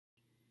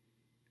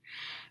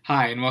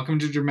Hi, and welcome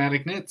to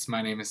Dramatic Knits.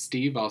 My name is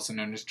Steve, also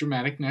known as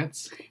Dramatic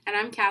Knits. And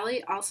I'm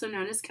Callie, also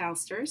known as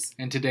Calsters.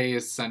 And today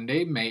is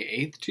Sunday, May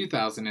 8th,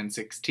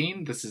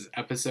 2016. This is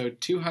episode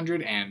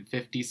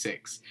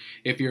 256.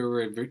 If you're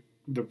a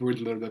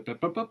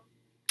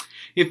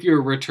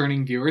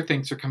returning viewer,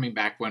 thanks for coming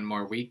back one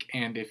more week.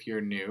 And if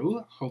you're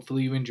new,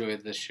 hopefully you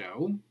enjoyed the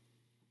show.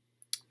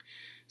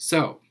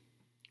 So,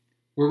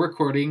 we're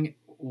recording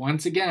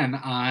once again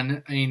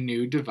on a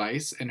new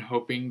device and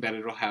hoping that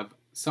it'll have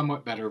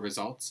somewhat better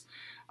results.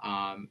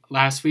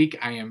 Last week,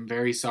 I am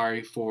very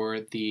sorry for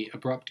the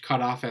abrupt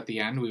cutoff at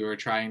the end. We were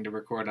trying to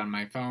record on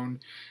my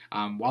phone.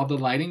 While the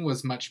lighting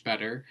was much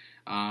better,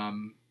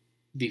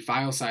 the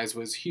file size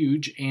was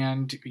huge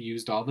and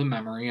used all the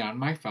memory on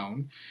my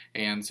phone,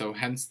 and so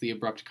hence the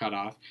abrupt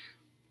cutoff.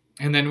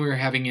 And then we were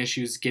having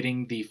issues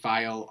getting the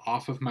file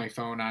off of my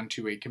phone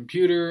onto a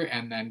computer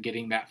and then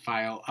getting that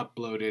file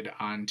uploaded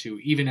onto,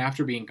 even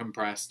after being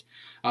compressed,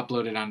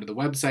 uploaded onto the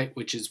website,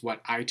 which is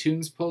what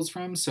iTunes pulls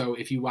from. So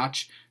if you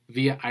watch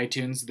via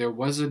iTunes, there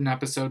was an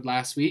episode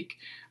last week.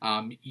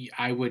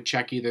 I would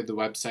check either the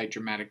website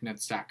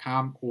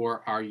dramaticknits.com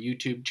or our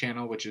YouTube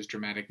channel, which is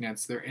Dramatic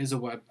Knits. There is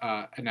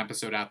an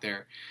episode out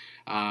there,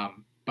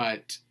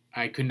 but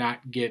I could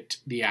not get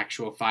the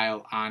actual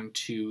file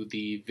onto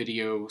the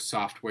video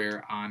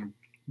software on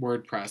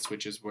WordPress,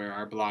 which is where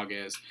our blog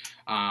is,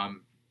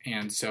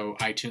 and so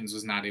iTunes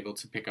was not able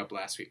to pick up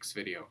last week's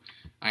video.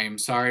 I am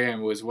sorry. I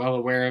was well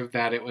aware of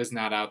that it was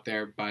not out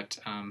there, but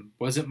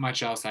wasn't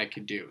much else I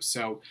could do.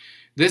 So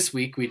this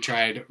week we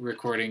tried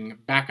recording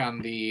back on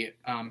the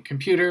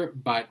computer,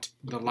 but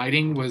the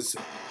lighting was,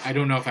 I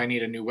don't know if I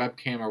need a new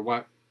webcam or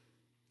what.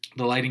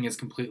 The lighting is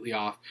completely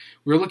off.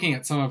 We were looking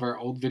at some of our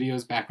old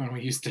videos back when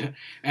we used to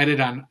edit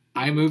on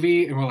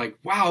iMovie, and we're like,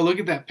 wow, look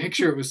at that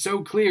picture. It was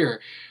so clear.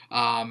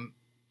 I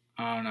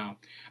don't know.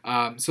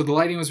 So the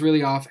lighting was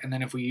really off, and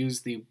then if we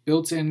use the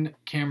built-in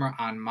camera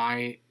on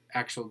my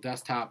actual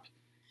desktop,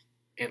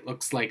 it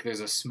looks like there's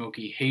a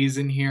smoky haze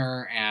in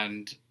here,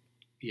 and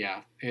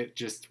yeah, it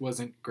just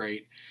wasn't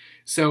great.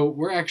 So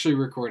we're actually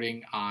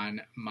recording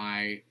on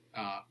my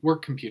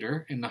work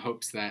computer in the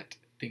hopes that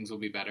things will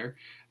be better.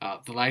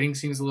 The lighting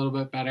seems a little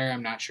bit better.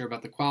 I'm not sure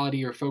about the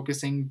quality or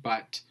focusing,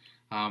 but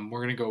we're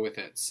going to go with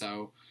it.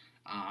 So,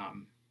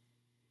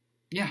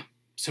 yeah,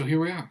 so here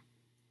we are.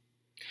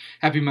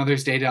 Happy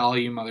Mother's Day to all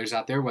you mothers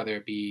out there, whether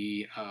it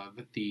be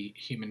the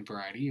human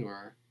variety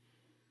or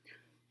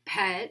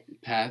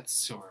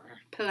pets or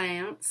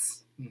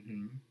plants.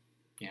 Mm-hmm.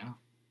 Yeah.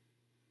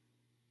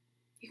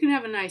 You can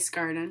have a nice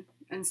garden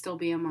and still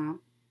be a mom.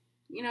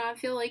 You know, I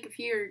feel like if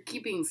you're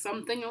keeping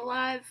something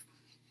alive,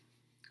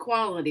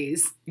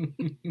 qualities.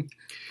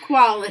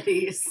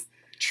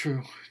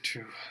 True.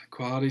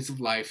 Qualities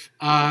of life.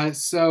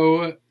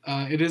 So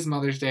it is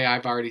Mother's Day.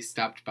 I've already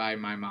stopped by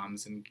my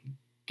mom's and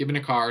given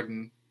a card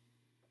and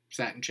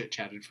sat and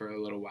chit-chatted for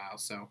a little while.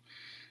 So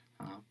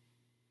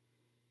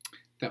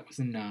that was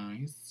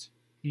nice.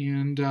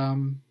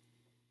 And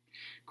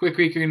quick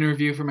weekend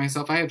review for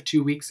myself. I have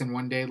 2 weeks and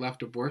 1 day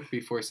left of work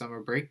before summer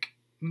break.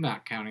 I'm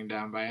not counting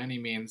down by any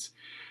means.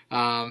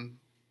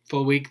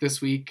 Full week this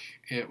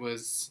week. It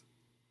was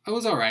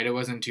all right. It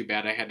wasn't too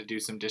bad. I had to do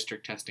some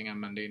district testing on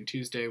Monday and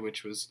Tuesday,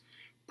 which was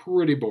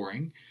pretty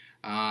boring.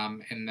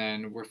 And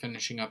then we're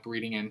finishing up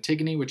reading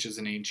Antigone, which is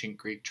an ancient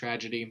Greek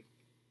tragedy.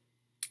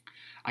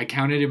 I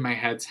counted in my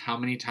head how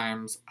many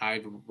times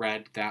I've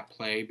read that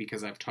play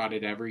because I've taught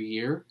it every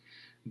year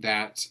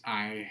that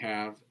I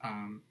have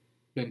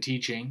been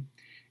teaching.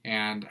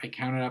 And I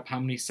counted up how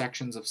many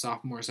sections of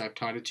sophomores I've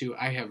taught it to.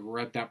 I have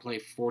read that play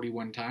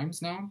 41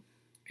 times now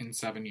in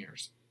 7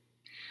 years.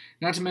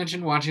 Not to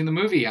mention watching the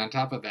movie on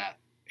top of that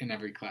in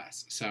every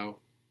class. So,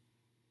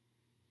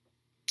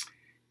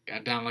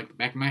 got down like the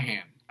back of my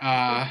hand.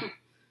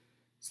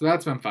 So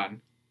that's been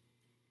fun.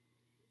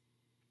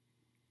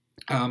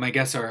 I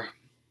guess our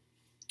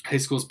high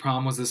school's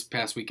prom was this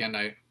past weekend.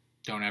 I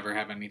don't ever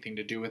have anything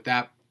to do with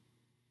that.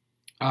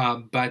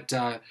 But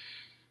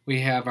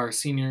we have our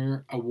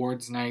senior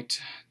awards night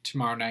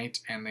tomorrow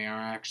night, and they are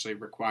actually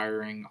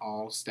requiring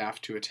all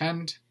staff to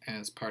attend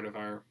as part of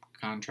our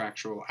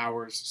contractual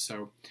hours,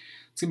 so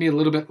it's gonna be a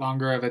little bit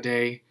longer of a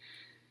day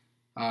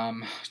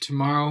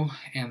tomorrow,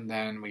 and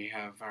then we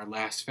have our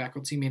last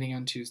faculty meeting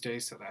on Tuesday,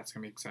 so that's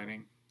gonna be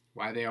exciting.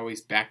 Why they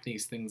always back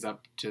these things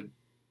up to,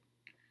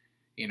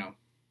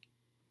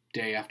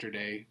 day after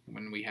day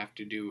when we have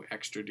to do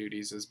extra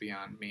duties is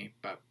beyond me,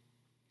 but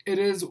it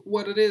is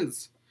what it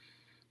is.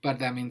 But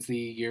that means the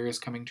year is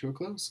coming to a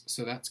close,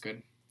 so that's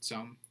good.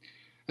 So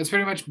that's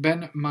pretty much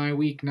been my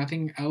week.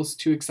 Nothing else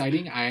too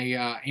exciting.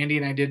 Andy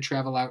and I did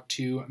travel out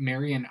to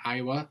Marion,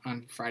 Iowa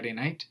on Friday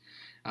night.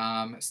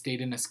 Stayed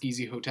in a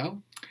skeezy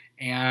hotel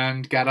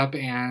and got up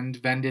and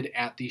vended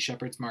at the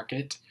Shepherd's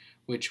Market,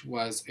 which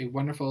was a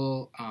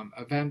wonderful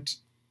event.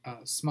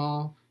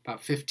 Small,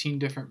 about 15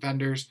 different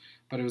vendors,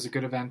 but it was a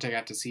good event. I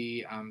got to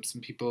see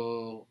some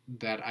people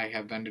that I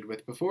have vended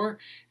with before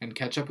and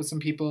catch up with some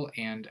people,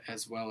 and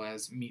as well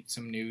as meet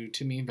some new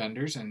to me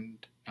vendors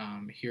and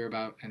hear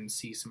about and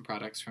see some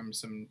products from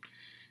some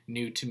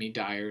new to me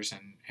dyers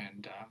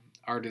and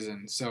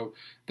artisans. So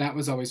that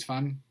was always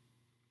fun.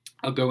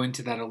 I'll go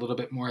into that a little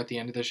bit more at the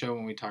end of the show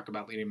when we talk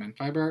about Lady Men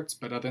Fiber Arts.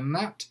 But other than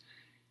that,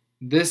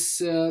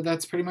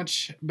 that's pretty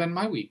much been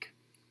my week.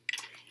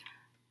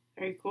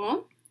 Very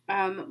cool.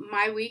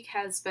 My week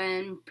has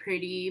been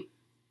pretty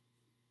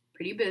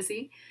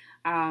busy.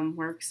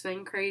 Work's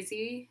been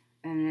crazy,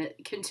 and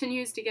it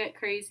continues to get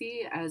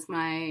crazy as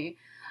I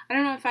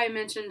don't know if I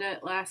mentioned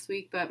it last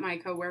week, but my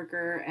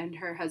coworker and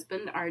her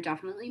husband are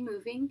definitely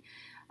moving,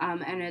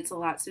 and it's a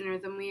lot sooner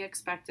than we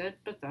expected,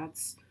 but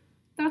that's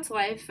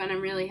life, and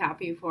I'm really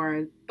happy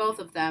for both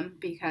of them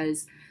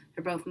because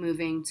they're both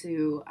moving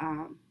to,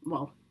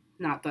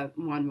 not that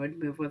one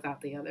would move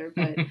without the other,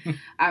 but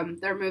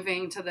they're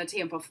moving to the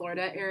Tampa,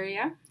 Florida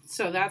area,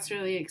 so that's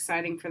really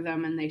exciting for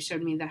them, and they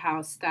showed me the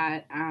house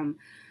that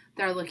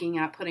they're looking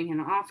at putting an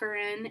offer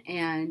in,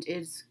 and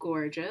it's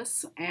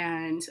gorgeous,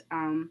 and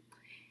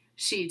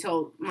she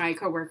told my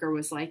coworker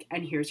was like,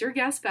 and here's your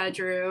guest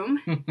bedroom,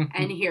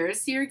 and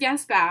here's your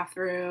guest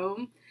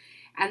bathroom.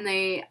 And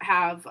they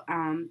have,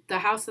 the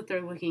house that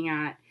they're looking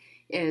at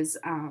is,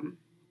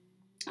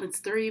 it's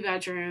 3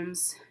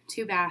 bedrooms,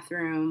 2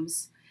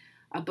 bathrooms,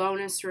 a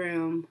bonus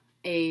room,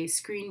 a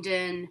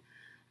screened-in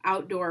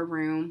outdoor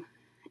room,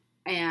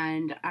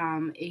 and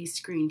a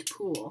screened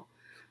pool,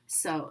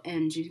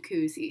 and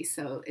jacuzzi.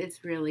 So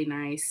it's really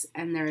nice.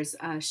 And there's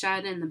a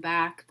shed in the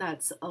back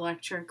that's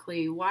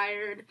electrically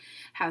wired,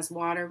 has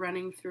water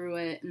running through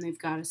it, and they've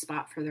got a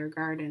spot for their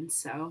garden.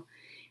 So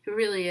it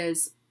really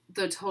is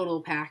the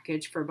total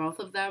package for both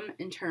of them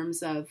in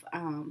terms of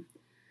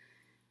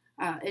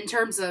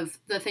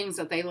the things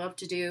that they love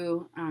to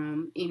do.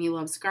 Amy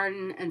loves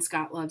garden, and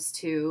Scott loves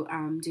to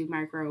do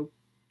micro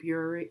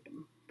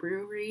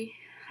brewery.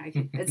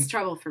 It's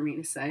trouble for me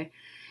to say,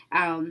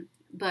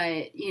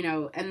 but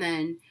and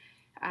then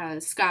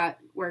Scott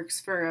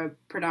works for a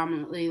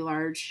predominantly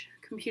large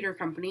computer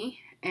company,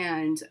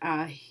 and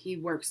he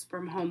works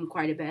from home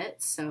quite a bit.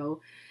 So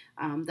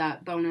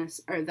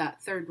that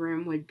third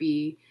room would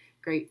be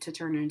great to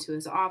turn into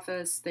his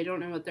office. They don't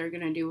know what they're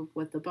going to do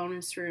with the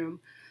bonus room,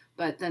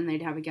 but then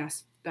they'd have a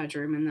guest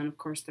bedroom, and then of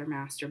course their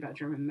master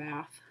bedroom and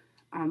bath.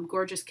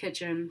 Gorgeous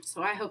kitchen.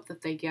 So I hope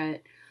that they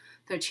get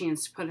their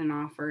chance to put an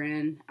offer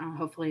in.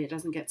 Hopefully it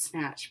doesn't get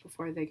snatched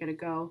before they get to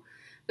go.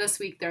 This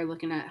week they're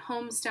looking at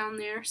homes down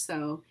there,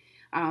 so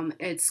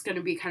it's going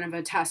to be kind of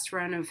a test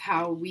run of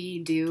how we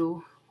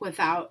do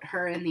without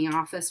her in the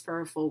office for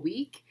a full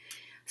week.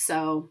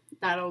 So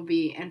that'll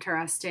be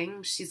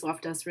interesting. She's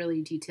left us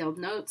really detailed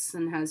notes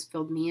and has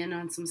filled me in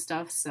on some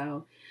stuff.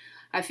 So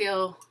I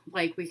feel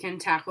like we can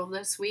tackle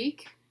this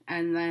week.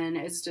 And then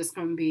it's just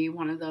going to be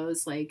one of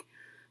those, like,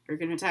 we're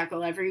going to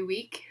tackle every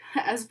week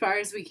as far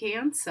as we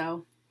can.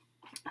 So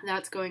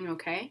that's going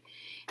okay.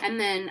 And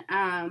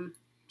then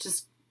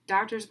just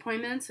doctor's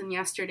appointments. And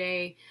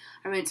yesterday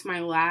I went to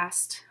my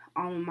last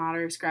alma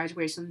mater's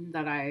graduation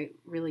that I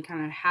really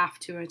kind of have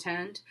to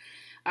attend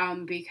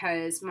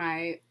because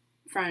my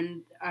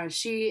friend,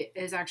 she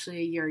is actually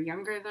a year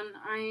younger than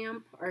I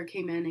am, or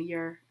came in a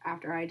year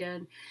after I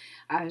did.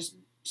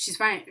 She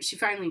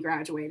finally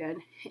graduated,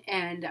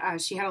 and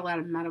she had a lot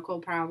of medical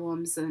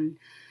problems, and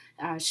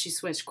she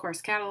switched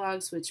course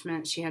catalogs, which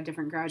meant she had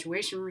different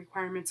graduation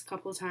requirements a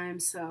couple of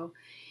times. So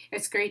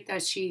it's great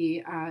that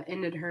she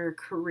ended her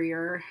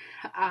career,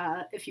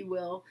 if you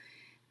will,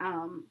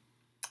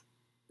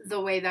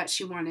 the way that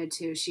she wanted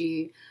to.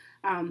 She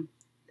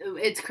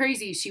it's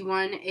crazy. She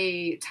won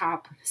a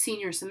top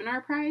senior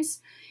seminar prize,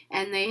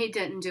 and they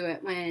didn't do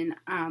it when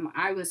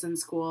I was in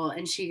school,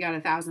 and she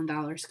got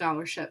 $1,000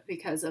 scholarship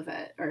because of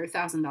it, or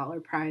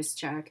 $1,000 prize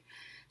check.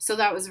 So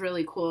that was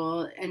really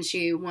cool, and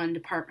she won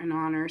department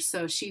honors.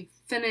 So she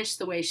finished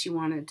the way she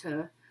wanted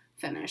to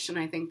finish, and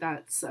I think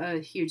that's a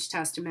huge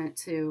testament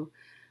to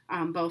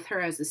both her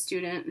as a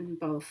student and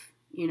both,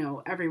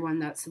 everyone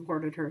that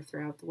supported her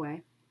throughout the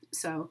way.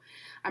 So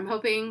I'm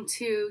hoping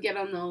to get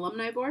on the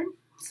alumni board.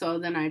 So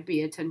then I'd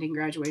be attending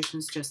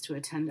graduations just to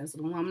attend as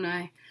an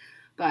alumni.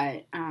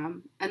 But,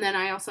 and then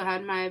I also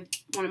had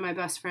one of my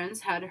best friends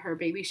had her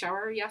baby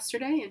shower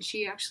yesterday, and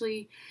she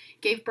actually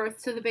gave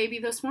birth to the baby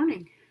this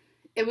morning.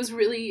 It was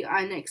really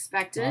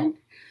unexpected, wow.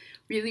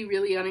 Really,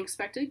 really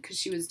unexpected, because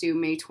she was due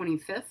May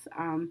 25th.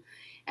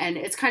 And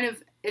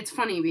it's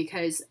funny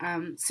because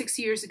 6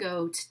 years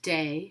ago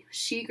today,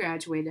 she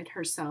graduated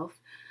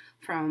herself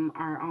from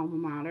our alma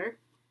mater.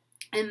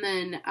 And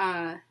then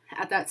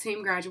at that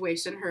same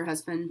graduation, her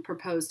husband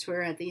proposed to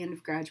her at the end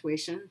of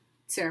graduation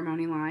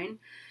ceremony line.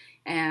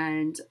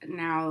 And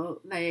now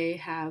they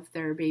have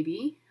their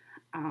baby,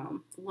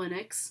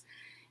 Lennox.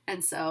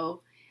 And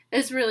so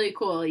it's really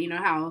cool,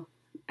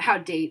 how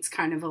dates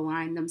kind of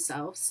align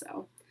themselves.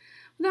 So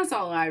that's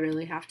all I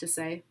really have to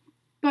say.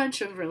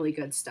 Bunch of really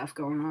good stuff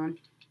going on.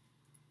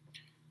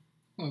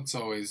 Well, it's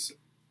always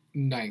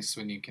nice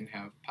when you can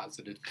have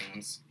positive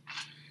things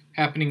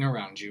happening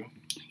around you.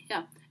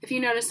 Yeah. If you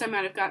noticed, I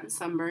might have gotten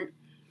sunburnt.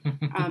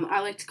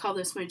 I like to call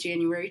this my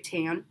January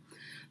tan.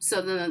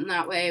 So then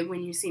that way,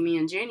 when you see me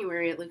in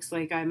January, it looks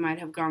like I might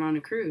have gone on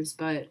a cruise.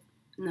 But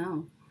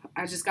no,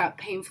 I just got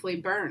painfully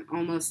burnt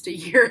almost a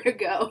year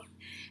ago,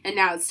 and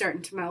now it's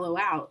starting to mellow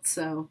out.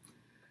 So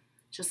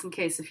just in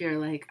case if you're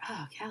like,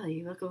 oh, Kelly,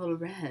 you look a little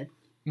red.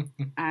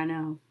 I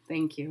know.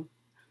 Thank you.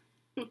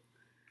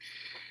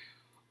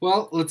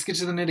 Well, let's get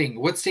to the knitting.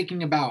 What's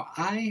taking about?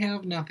 I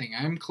have nothing.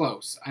 I'm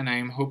close, and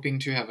I'm hoping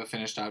to have a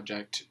finished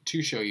object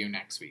to show you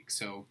next week.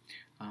 So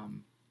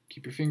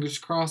keep your fingers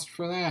crossed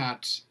for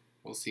that.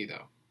 We'll see,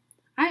 though.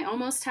 I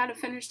almost had a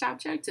finished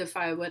object if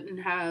I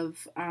wouldn't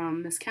have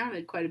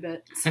miscounted quite a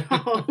bit.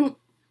 So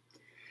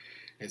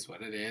Is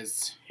what it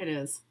is. It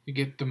is. You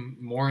get the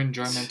more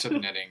enjoyment of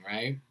knitting,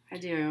 right? I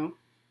do.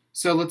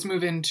 So let's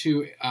move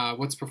into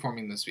what's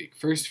performing this week.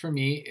 First for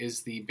me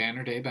is the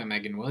Banner Day by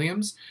Megan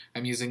Williams.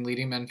 I'm using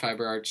Leading Men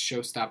Fiber Arts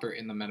Showstopper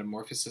in the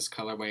Metamorphosis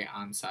colorway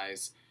on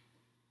size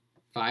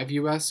 5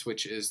 US,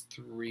 which is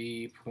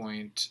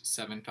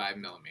 3.75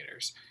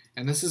 millimeters.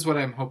 And this is what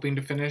I'm hoping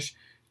to finish.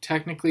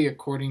 Technically,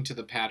 according to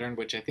the pattern,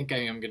 which I think I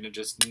am going to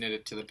just knit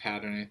it to the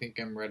pattern, I think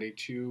I'm ready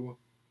to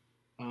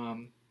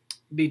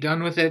be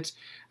done with it.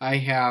 I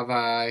have,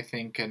 I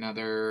think,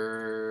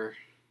 another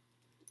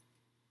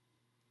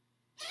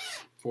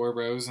 4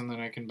 rows, and then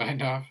I can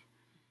bind off.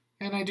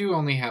 And I do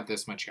only have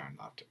this much yarn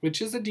left,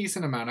 which is a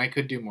decent amount. I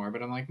could do more,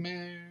 but I'm like,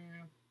 meh.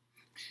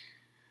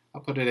 I'll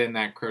put it in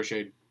that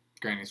crocheted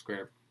granny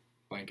square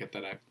blanket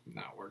that I've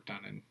not worked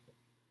on in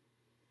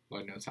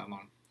Lord knows how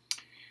long.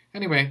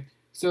 Anyway,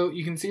 so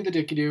you can see the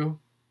Dicky-Doo.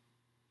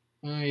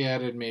 I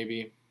added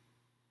maybe,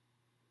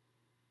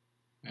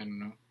 I don't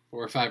know,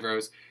 4 or 5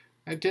 rows.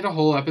 I did a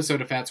whole episode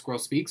of Fat Squirrel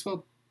Speaks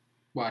while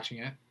watching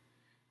it.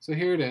 So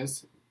here it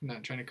is. I'm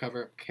not trying to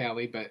cover up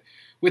Callie, but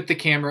with the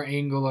camera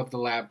angle of the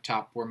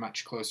laptop, we're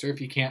much closer.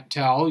 If you can't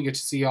tell, you get to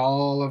see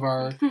all of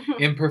our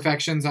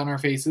imperfections on our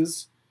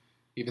faces,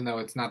 even though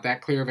it's not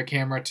that clear of a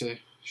camera to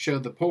show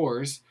the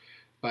pores.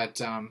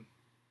 But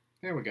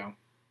there we go.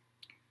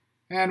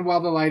 And while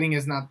the lighting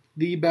is not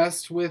the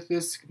best with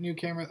this new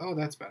camera, oh,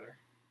 that's better,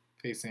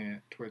 facing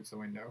it towards the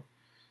window.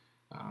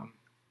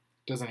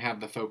 Doesn't have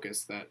the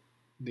focus that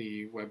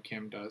the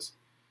webcam does.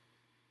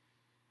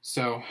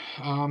 So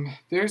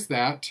there's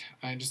that.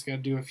 I just got to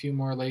do a few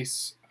more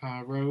lace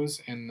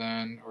rows and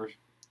then, or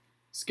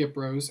skip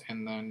rows,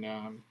 and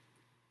then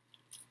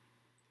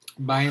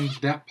bind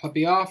that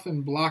puppy off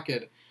and block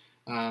it.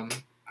 I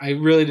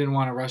really didn't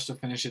want to rush to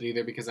finish it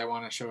either because I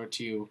want to show it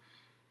to you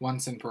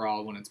once and for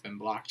all when it's been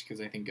blocked, because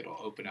I think it'll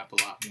open up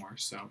a lot more.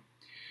 So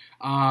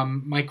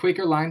my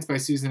Quaker Lines by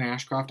Susan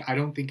Ashcroft, I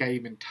don't think I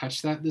even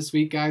touched that this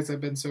week, guys.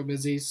 I've been so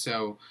busy,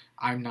 so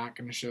I'm not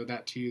going to show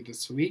that to you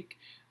this week.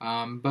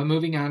 But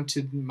moving on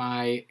to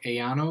my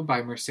Ayano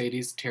by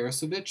Mercedes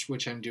Tarasovich,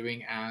 which I'm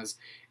doing as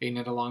a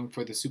knit-along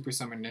for the Super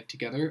Summer Knit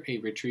Together, a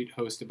retreat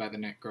hosted by the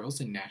Knit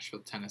Girls in Nashville,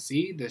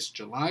 Tennessee this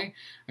July.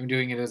 I'm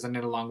doing it as a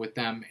knit-along with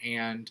them,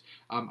 and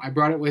I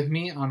brought it with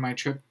me on my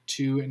trip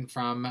to and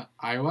from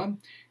Iowa,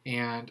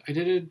 and I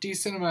did a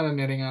decent amount of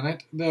knitting on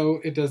it, though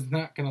it does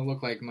not going to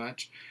look like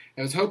much.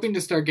 I was hoping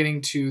to start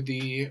getting to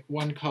the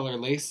one-color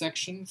lace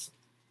sections,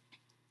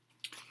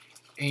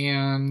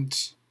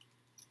 and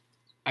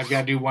I've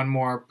got to do one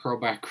more purl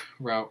back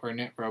row or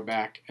knit row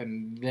back,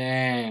 and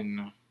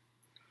then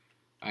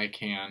I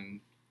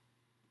can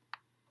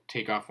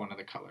take off one of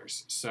the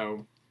colors.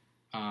 So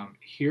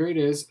here it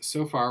is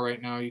so far.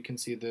 Right now you can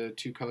see the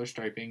 2-color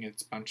striping.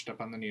 It's bunched up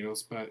on the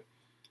needles, but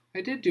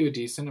I did do a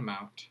decent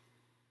amount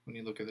when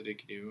you look at the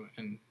Dicky-Doo,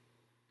 and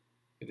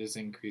it is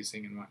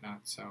increasing and whatnot.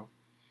 So,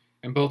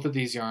 and both of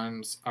these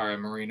yarns are a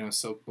merino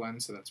silk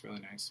blend, so that's really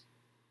nice.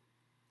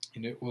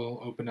 And it will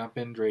open up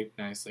and drape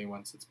nicely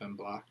once it's been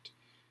blocked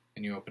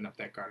and you open up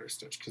that garter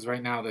stitch, because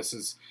right now this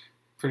is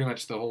pretty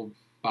much the whole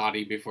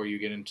body before you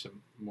get into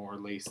more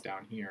lace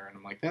down here, and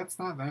I'm like, that's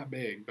not that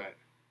big, but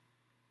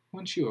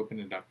once you open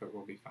it up, it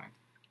will be fine.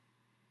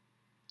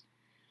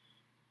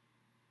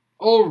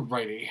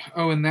 Alrighty.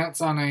 Oh, and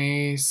that's on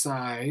a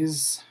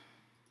size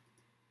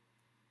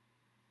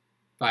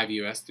 5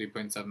 US,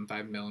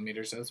 3.75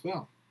 millimeters as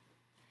well.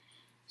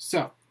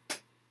 So,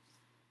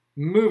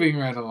 moving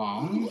right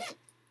along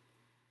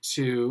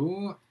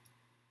to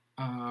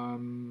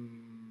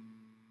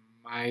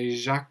my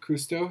Jacques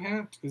Cousteau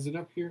hat. Is it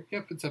up here?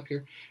 Yep, it's up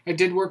here. I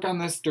did work on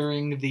this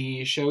during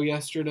the show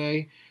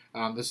yesterday.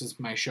 This is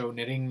my show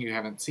knitting. You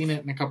haven't seen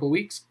it in a couple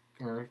weeks,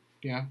 or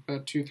yeah,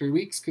 about 2-3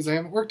 weeks, because I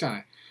haven't worked on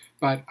it.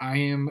 But I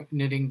am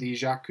knitting the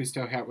Jacques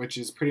Cousteau hat, which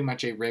is pretty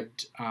much a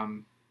ribbed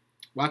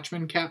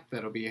Watchman cap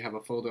that'll have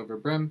a fold-over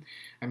brim.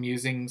 I'm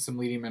using some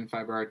Leading Men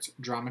Fiber Arts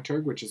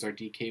Dramaturg, which is our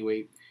DK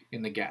weight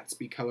in the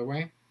Gatsby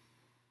colorway.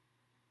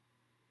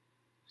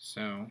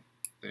 So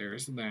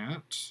there's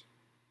that.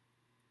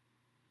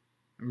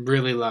 I'm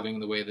really loving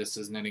the way this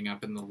is knitting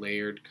up and the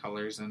layered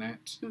colors in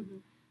it. Mm-hmm.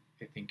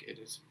 I think it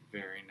is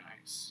very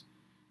nice.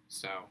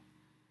 So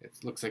it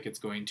looks like it's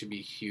going to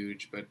be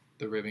huge, but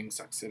the ribbing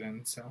sucks it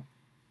in. So,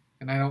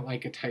 and I don't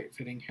like a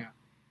tight-fitting hat.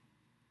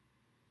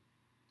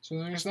 So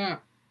there's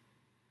that.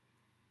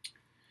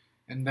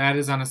 And that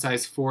is on a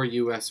size 4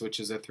 US, which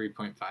is a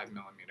 3.5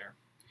 millimeter.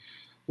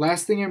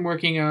 Last thing I'm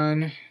working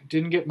on,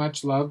 didn't get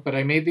much love, but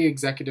I made the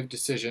executive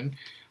decision.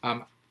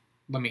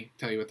 let me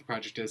tell you what the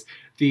project is.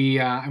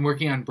 I'm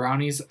working on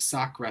Brownie's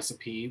Sock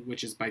Recipe,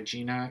 which is by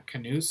Gina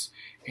Canus,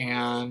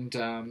 and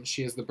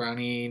she has the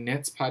Brownie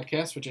Knits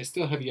podcast, which I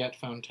still have yet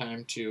found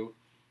time to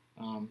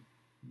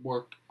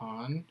work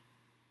on.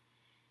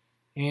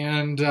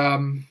 And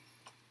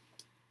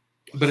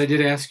but I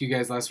did ask you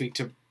guys last week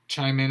to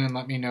chime in and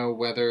let me know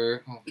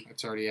whether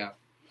it's already out.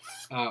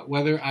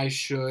 Whether I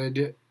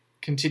should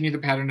continue the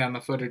pattern down the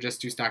foot or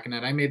just do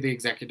stockinette. I made the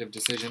executive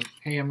decision,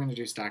 hey, I'm going to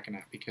do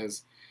stockinette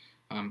because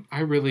I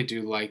really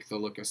do like the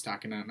look of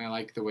stockinette, and I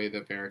like the way the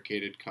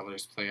variegated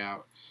colors play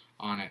out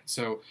on it.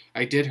 So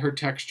I did her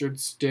textured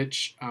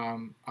stitch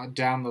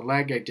down the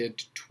leg. I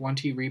did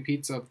 20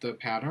 repeats of the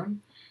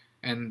pattern,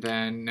 and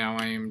then now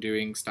I am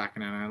doing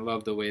stockinette. And I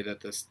love the way that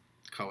this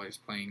color is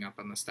playing up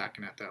on the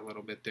stockinette, that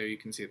little bit there you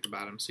can see at the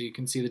bottom. So you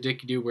can see the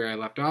Dicky-Doo where I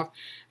left off.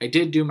 I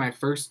did do my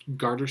first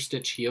garter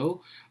stitch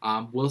heel.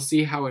 We'll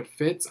see how it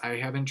fits. I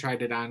haven't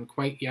tried it on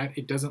quite yet.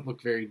 It doesn't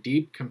look very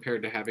deep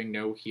compared to having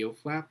no heel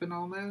flap and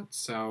all that,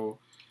 so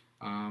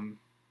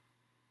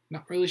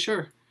not really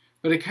sure.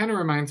 But it kind of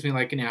reminds me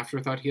like an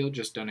afterthought heel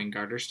just done in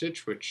garter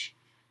stitch, which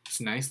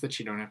it's nice that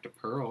you don't have to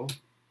purl.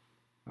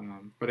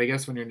 But I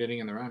guess when you're knitting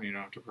in the round, you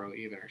don't have to purl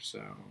either,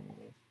 so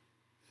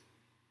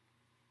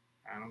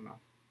I don't know.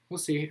 We'll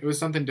see. It was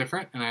something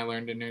different, and I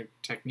learned a new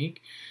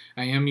technique.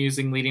 I am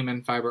using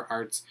Leadingman Fiber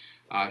Arts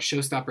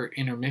Showstopper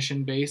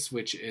Intermission base,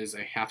 which is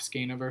a half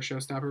skein of our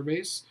Showstopper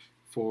base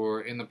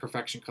in the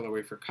Perfection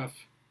colorway for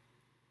cuff,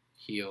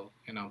 heel,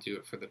 and I'll do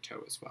it for the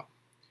toe as well.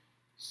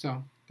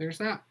 So there's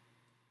that.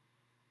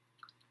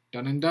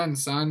 Done and done,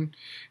 son.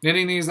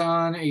 Knitting these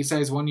on a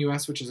size 1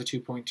 US, which is a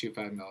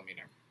 2.25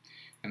 millimeter.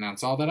 And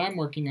that's all that I'm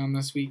working on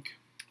this week.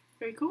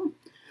 Very cool.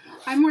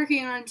 I'm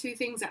working on 2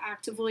 things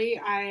actively.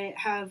 I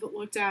have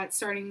looked at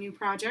starting new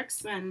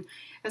projects, and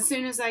as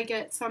soon as I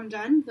get some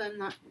done,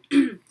 then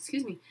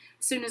excuse me,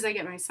 as soon as I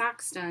get my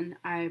socks done,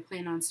 I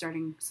plan on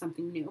starting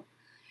something new.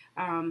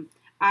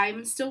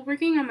 I'm still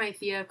working on my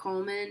Thea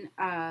Coleman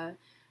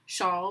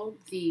shawl,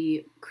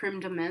 the Creme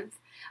de Menthe.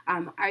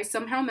 I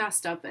somehow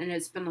messed up, and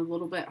it's been a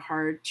little bit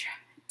hard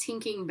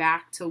tinking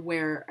back to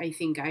where I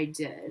think I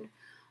did.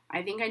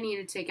 I think I need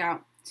to take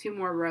out 2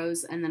 more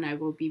rows, and then I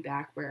will be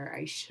back where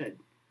I should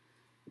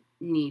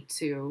need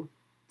to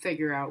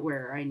figure out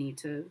where I need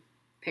to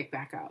pick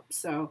back up.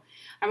 So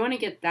I want to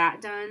get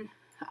that done.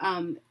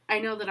 I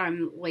know that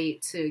I'm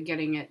late to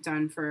getting it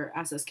done for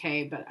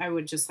SSK, but I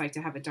would just like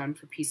to have it done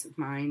for peace of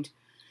mind.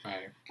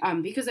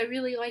 Right. Because I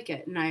really like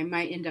it, and I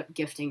might end up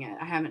gifting it.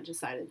 I haven't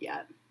decided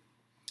yet.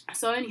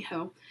 So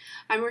anyhow,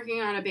 I'm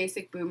working on a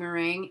basic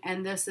boomerang,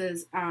 and this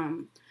is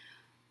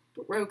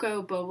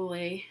Rocco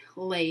Bobole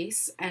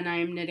lace, and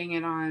I'm knitting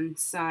it on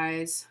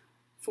size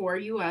 4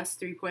 US,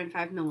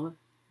 3.5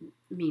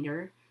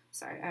 millimeter.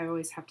 Sorry, I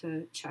always have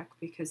to check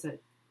because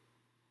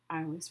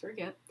I always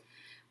forget.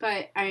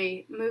 But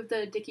I moved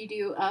the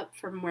Dicky-Doo up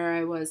from where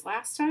I was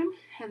last time,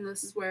 and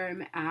this is where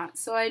I'm at.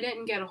 So I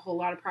didn't get a whole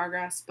lot of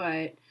progress,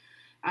 but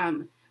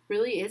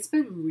really it's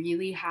been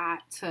really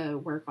hot to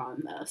work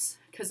on this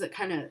because it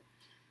kind of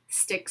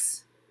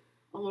sticks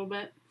a little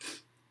bit.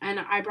 And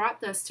I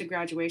brought this to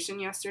graduation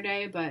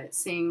yesterday, but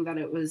seeing that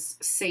it was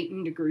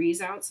Satan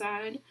degrees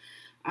outside,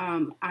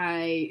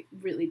 I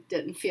really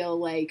didn't feel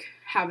like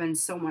having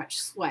so much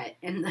sweat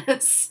in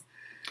this.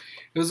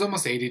 It was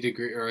almost 80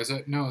 degrees, or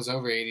it was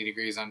over 80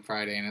 degrees on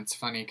Friday, and it's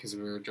funny because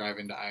we were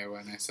driving to Iowa,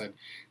 and I said,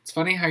 it's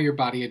funny how your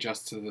body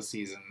adjusts to the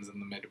seasons in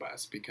the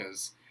Midwest,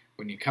 because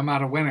when you come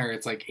out of winter,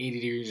 it's like 80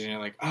 degrees, and you're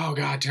like, oh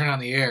God, turn on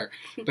the air.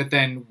 But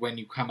then when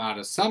you come out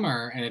of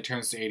summer, and it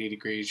turns to 80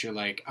 degrees, you're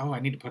like, oh, I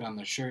need to put on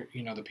the shirt,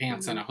 the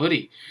pants and a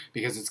hoodie,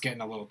 because it's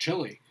getting a little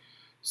chilly.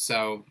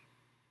 So,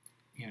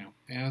 it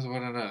is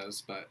what it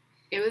is, but...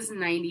 It was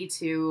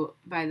 92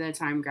 by the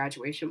time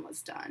graduation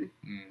was done.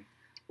 Mm.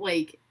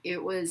 Like,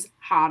 it was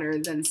hotter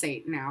than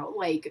Satan out.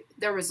 Like,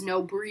 there was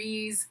no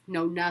breeze,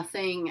 no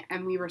nothing,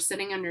 and we were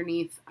sitting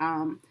underneath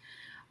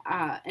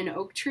an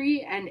oak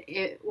tree, and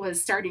it was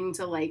starting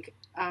to,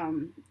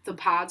 the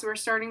pods were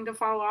starting to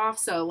fall off,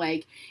 so,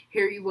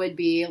 here you would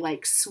be,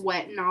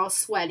 sweating all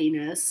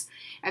sweatiness,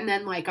 and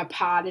then, a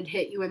pod had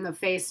hit you in the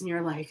face, and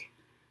you're like...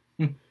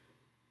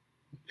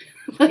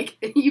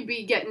 you'd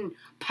be getting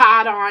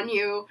pod on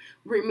you,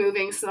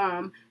 removing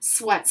some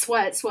sweat,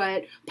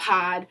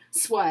 pod,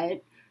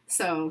 sweat.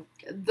 So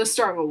the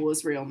struggle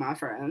was real, my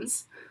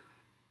friends.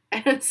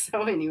 And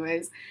so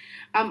anyways,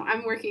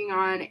 I'm working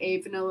on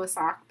a vanilla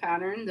sock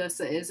pattern. This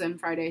is in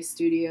Friday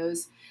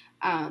Studios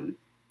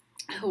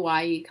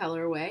Hawaii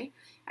colorway.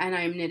 And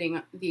I'm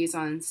knitting these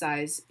on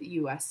size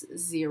US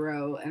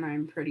 0, and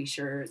I'm pretty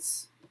sure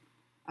it's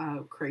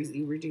a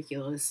crazy,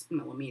 ridiculous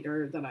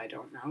millimeter that I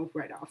don't know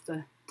right off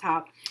the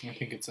top. I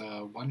think it's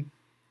a 1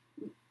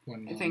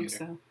 millimeter. I think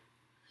so.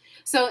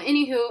 So,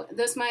 anywho,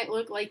 this might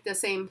look like the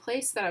same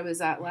place that I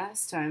was at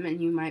last time,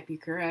 and you might be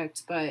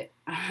correct, but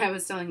I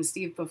was telling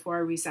Steve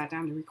before we sat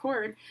down to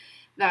record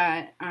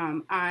that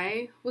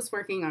I was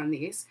working on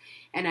these,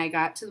 and I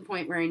got to the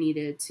point where I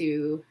needed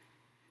to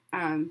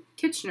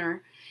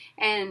Kitchener,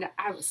 and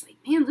I was like,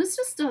 man, this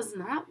just does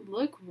not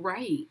look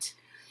right.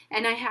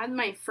 And I had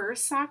my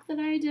first sock that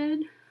I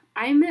did.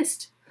 I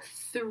missed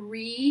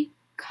 3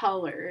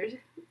 colored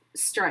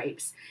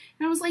stripes.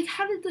 And I was like,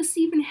 how did this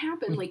even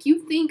happen? Like,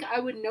 you'd think I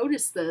would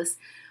notice this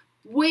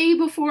way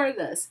before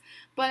this.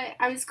 But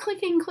I was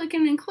clicking,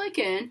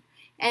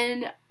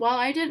 and while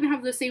I didn't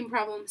have the same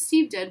problem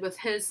Steve did with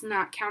his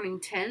not counting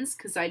tens,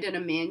 because I did a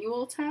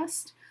manual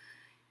test,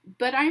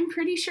 but I'm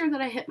pretty sure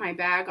that I hit my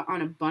bag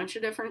on a bunch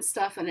of different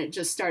stuff and it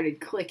just started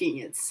clicking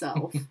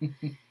itself.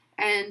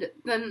 And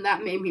then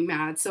that made me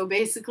mad. So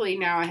basically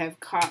now I have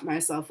caught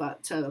myself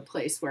up to the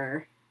place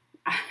where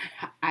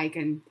I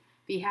can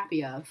be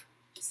happy of.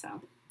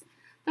 So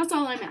that's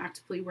all I'm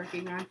actively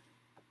working on.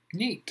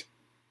 Neat.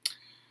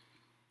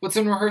 What's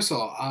in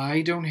rehearsal?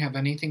 I don't have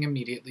anything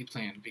immediately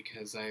planned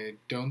because I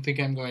don't think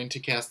I'm going to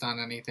cast on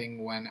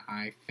anything when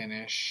I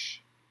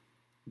finish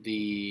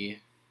the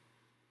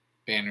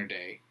Banner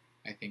Day.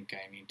 I think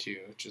I need to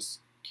just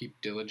keep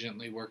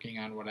diligently working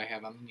on what I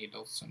have on the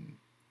needles, and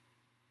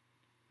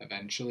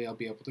eventually I'll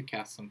be able to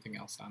cast something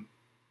else on.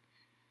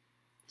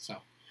 So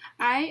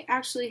I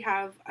actually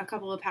have a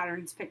couple of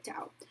patterns picked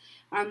out.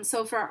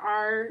 So for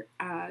our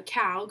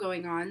cowl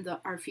going on,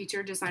 our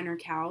feature designer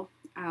cowl,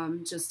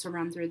 just to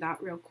run through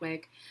that real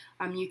quick,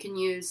 you can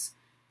use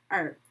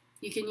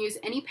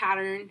any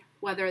pattern,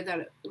 whether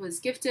that was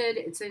gifted,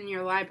 it's in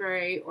your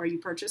library, or you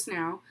purchase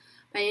now,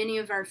 by any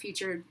of our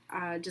featured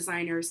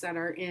designers that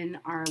are in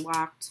our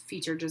locked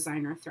feature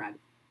designer thread.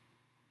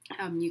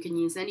 You can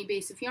use any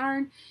base of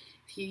yarn.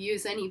 If you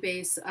use any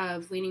base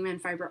of Leading Man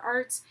Fiber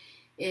Arts,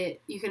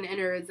 you can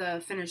enter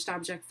the finished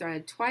object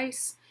thread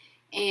twice.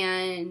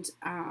 And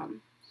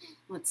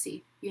let's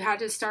see, you had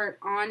to start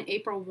on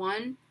April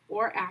 1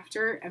 or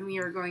after, and we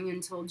are going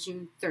until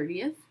June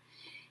 30th.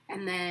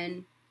 And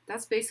then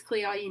that's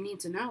basically all you need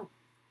to know.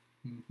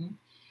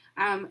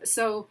 Mm-hmm.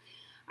 So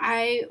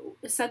I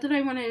said that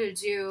I wanted to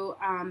do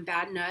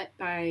Bad Nut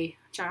by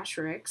Josh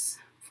Ricks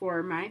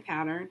for my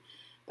pattern,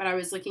 but I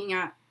was looking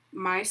at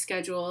my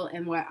schedule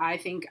and what I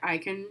think I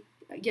can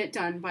get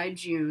done by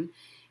June,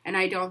 and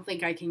I don't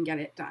think I can get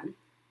it done.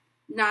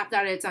 Not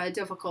that it's a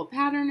difficult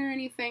pattern or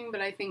anything,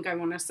 but I think I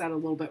want to set a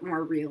little bit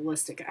more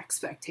realistic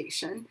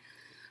expectation.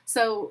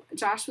 So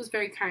Josh was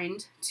very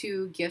kind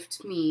to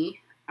gift me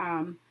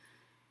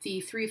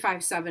the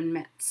 357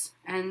 mitts,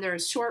 and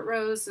there's short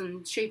rows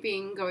and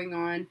shaping going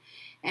on,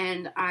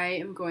 and I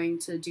am going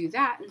to do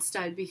that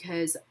instead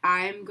because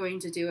I'm going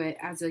to do it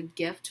as a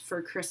gift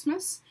for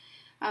Christmas.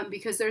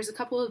 Because there's a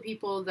couple of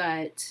people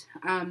that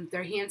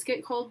their hands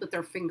get cold, but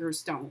their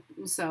fingers don't.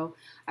 And so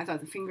I thought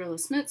the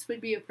fingerless mitts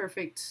would be a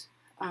perfect,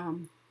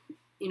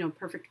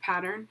 perfect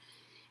pattern.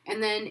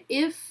 And then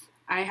if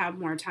I have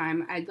more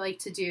time, I'd like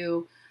to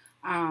do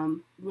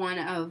one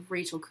of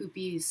Rachel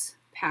Coopy's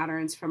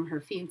patterns from her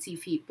Fancy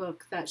Feet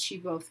book that she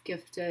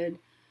gifted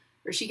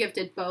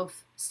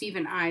both Steve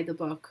and I the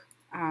book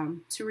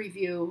to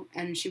review,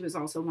 and she was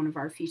also one of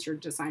our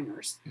featured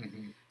designers.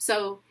 Mm-hmm.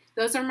 So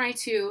those are my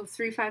 2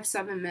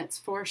 357 mitts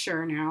for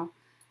sure now.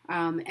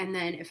 And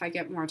then if I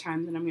get more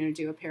time, then I'm going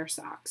to do a pair of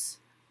socks,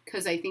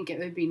 because I think it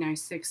would be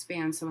nice to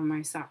expand some of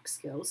my sock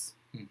skills.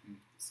 Mm-hmm.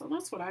 So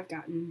that's what I've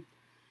got in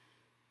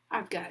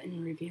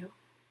review.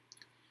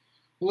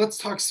 Well, let's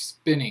talk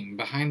spinning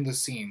behind the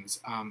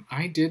scenes.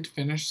 I did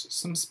finish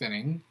some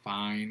spinning,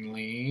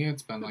 finally.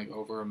 It's been like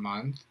over a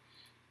month.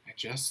 I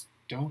just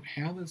don't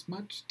have as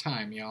much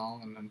time,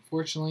 y'all. And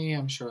unfortunately,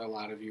 I'm sure a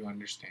lot of you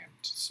understand.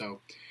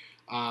 So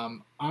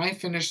I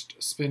finished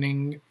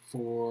spinning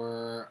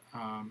for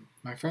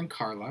my friend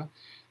Carla.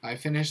 I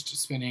finished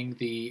spinning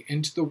the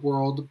Into the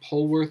World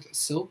Polworth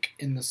Silk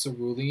in the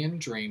Cerulean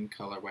Dream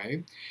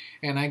colorway.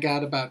 And I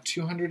got about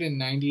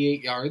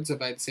 298 yards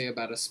of, I'd say,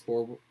 about a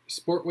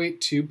sport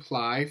weight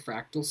 2-ply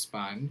fractal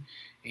spun.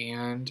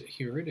 And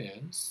here it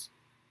is.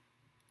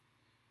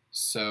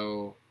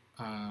 So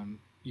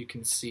you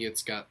can see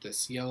it's got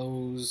this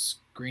yellows,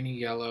 greeny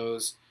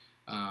yellows,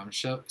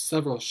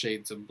 several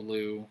shades of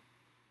blue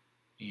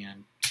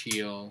and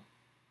teal.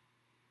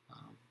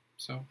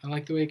 So I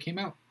like the way it came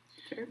out.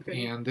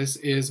 And this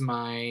is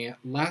my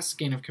last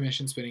skein of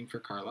commission spinning for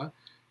Carla.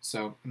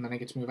 So, and then I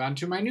get to move on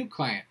to my new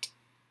client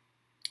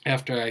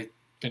after I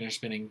finish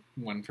spinning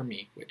one for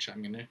me, which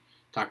I'm going to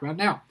talk about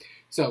now.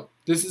 So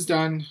this is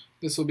done.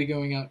 This will be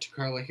going out to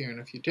Carla here in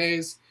a few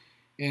days.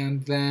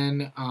 And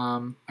then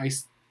I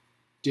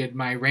did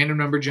my random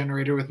number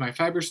generator with my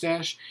fiber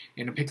stash,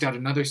 and I picked out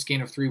another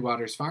skein of Three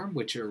Waters Farm,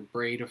 which are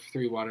braid of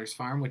Three Waters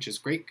Farm, which is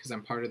great because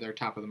I'm part of their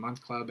top of the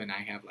month club, and I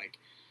have like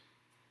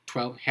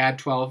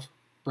 12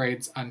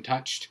 braids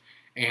untouched.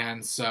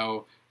 And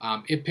so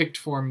it picked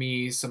for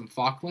me some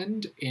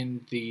Falkland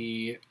in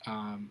the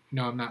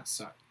not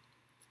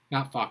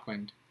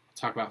Falkland. I'll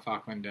talk about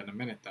Falkland in a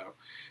minute though.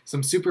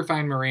 Some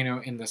superfine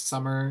merino in the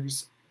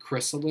Summer's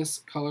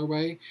Chrysalis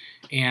colorway,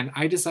 and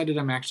I decided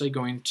I'm actually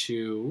going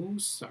to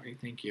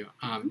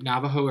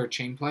Navajo or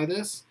chain ply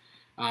this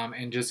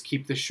and just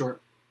keep the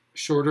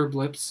shorter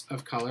blips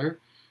of color,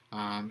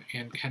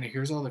 and kind of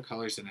here's all the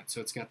colors in it.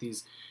 So it's got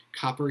these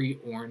coppery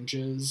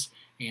oranges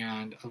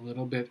and a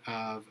little bit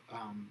of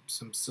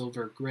some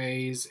silver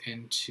grays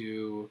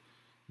into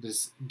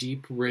this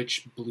deep,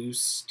 rich blue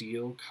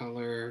steel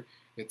color.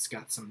 It's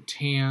got some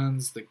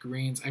tans, the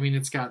greens. I mean,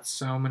 it's got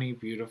so many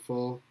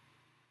beautiful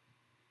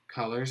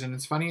colors. And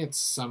it's funny, it's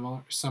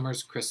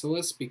Summer's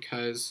Chrysalis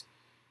because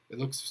it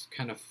looks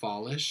kind of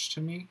fallish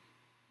to me.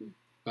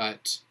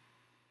 But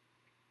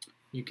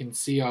you can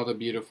see all the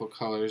beautiful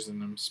colors,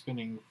 and I'm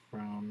spinning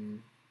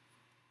from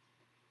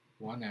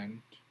one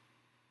end.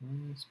 Where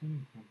am I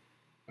spinning from?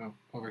 Oh,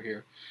 over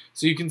here.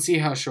 So you can see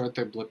how short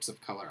the blips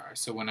of color are.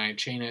 So when I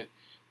chain it,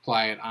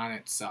 apply it on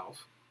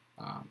itself,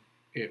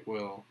 it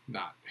will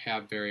not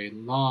have very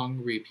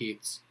long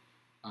repeats,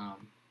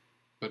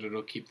 but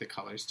it'll keep the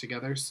colors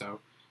together. So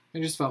I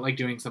just felt like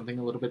doing something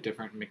a little bit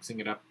different, mixing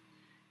it up.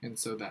 And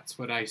so that's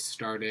what I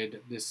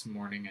started this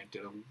morning. I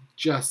did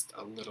just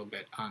a little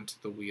bit onto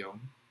the wheel.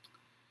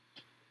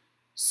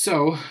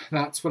 So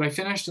that's what I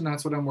finished, and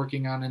that's what I'm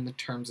working on in the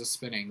terms of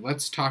spinning.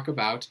 Let's talk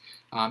about,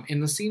 in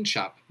the Scene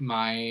Shop,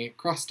 my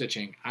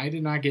cross-stitching. I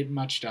did not get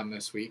much done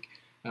this week.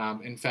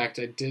 In fact,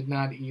 I did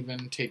not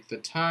even take the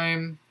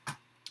time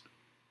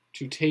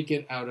to take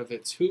it out of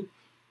its hoop.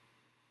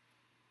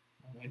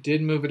 I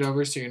did move it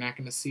over, so you're not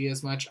going to see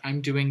as much.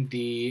 I'm doing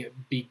the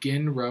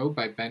Begin Row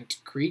by Bent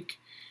Creek,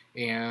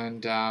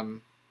 and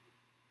I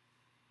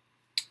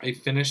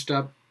finished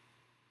up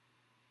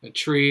a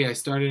tree. I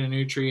started a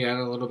new tree, added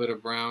a little bit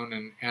of brown,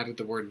 and added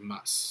the word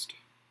must.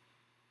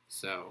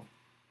 So,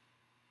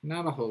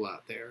 not a whole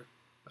lot there,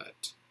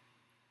 but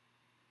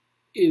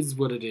is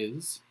what it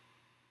is.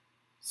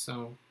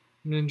 So,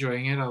 I'm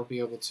enjoying it. I'll be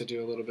able to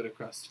do a little bit of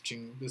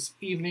cross-stitching this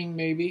evening,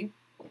 maybe.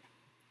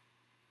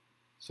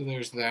 So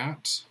there's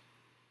that.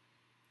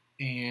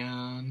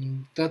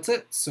 And that's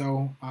it.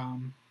 So,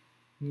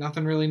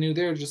 nothing really new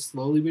there, just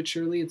slowly but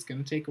surely. It's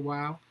going to take a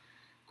while.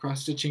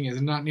 Cross-stitching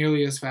is not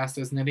nearly as fast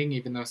as knitting,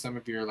 even though some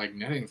of you are like,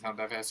 knitting's not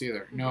that fast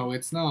either. No,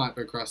 it's not,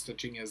 but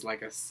cross-stitching is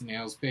like a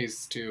snail's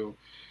pace to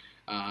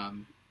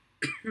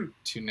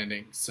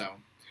knitting. So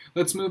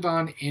let's move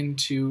on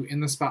into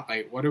In the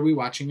Spotlight. What are we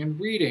watching and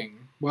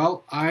reading?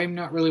 Well, I'm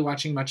not really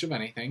watching much of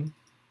anything.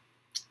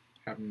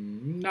 Have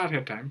not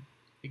had time,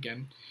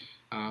 again.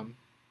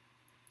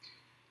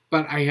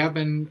 But I have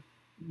been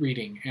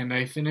reading, and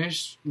I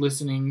finished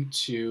listening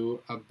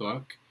to a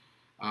book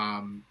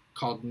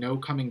called No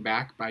Coming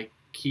Back by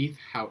Keith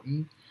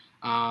Houghton.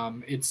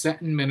 It's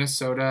set in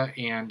Minnesota,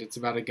 and it's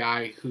about a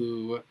guy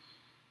who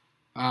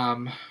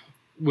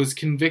was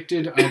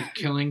convicted of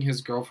killing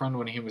his girlfriend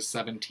when he was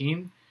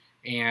 17,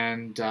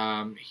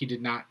 and he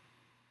did not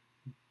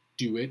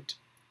do it,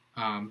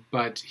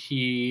 but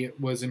he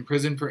was in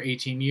prison for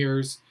 18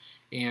 years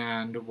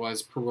and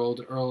was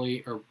paroled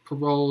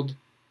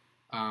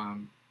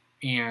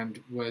and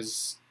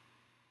was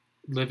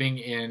living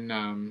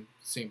in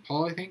St.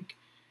 Paul, I think,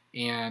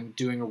 and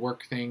doing a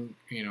work thing,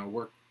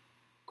 work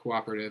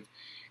cooperative.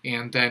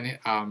 And then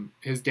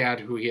his dad,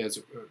 who he has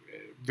a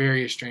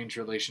very estranged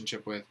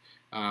relationship with,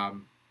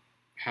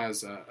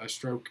 has a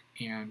stroke,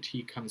 and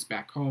he comes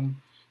back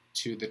home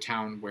to the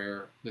town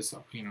where this,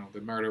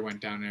 the murder went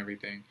down and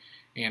everything.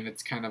 And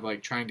it's kind of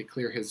like trying to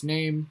clear his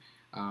name,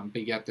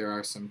 but yet there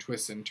are some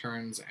twists and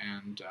turns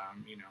and,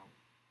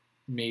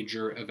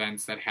 major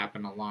events that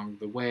happen along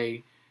the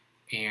way.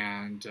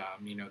 And,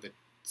 that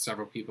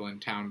several people in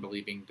town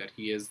believing that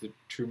he is the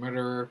true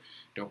murderer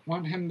don't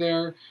want him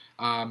there.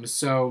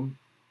 So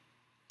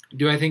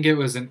do I think it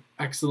was an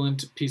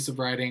excellent piece of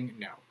writing?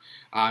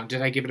 No.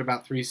 Did I give it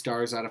about 3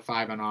 stars out of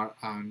 5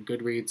 on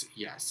Goodreads?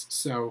 Yes.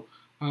 So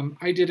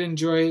I did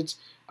enjoy it.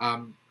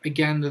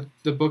 Again,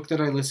 the book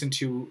that I listened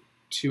to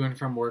and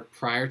from work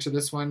prior to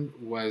this one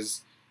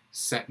was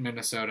set in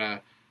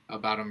Minnesota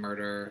about a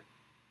murder.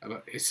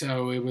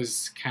 So it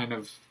was kind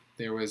of,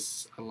 there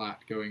was a lot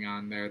going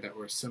on there that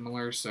were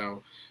similar.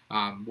 So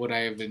would I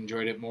have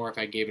enjoyed it more if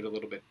I gave it a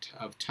little bit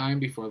of time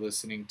before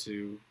listening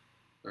to,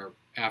 or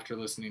after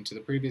listening to the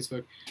previous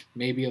book?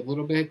 Maybe a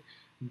little bit,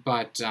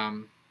 but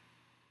I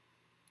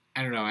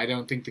don't know. I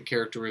don't think the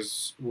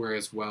characters were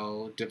as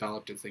well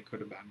developed as they could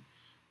have been,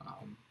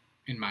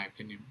 in my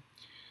opinion.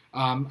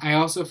 I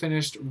also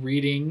finished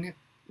reading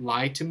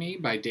Lie to Me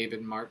by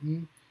David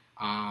Martin,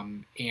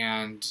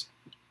 and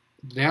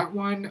that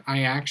one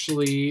I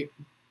actually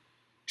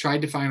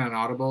tried to find on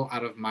Audible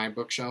out of my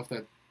bookshelf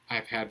that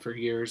I've had for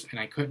years, and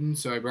I couldn't,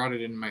 so I brought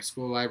it into my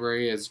school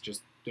library as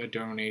just a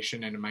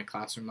donation into my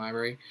classroom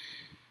library.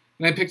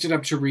 And I picked it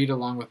up to read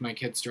along with my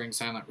kids during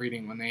silent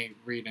reading when they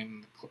read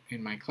in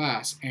my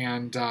class.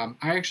 And I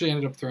actually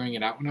ended up throwing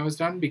it out when I was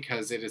done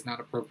because it is not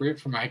appropriate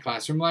for my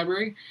classroom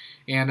library.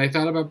 And I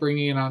thought about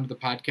bringing it onto the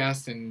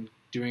podcast and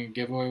doing a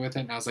giveaway with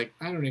it, and I was like,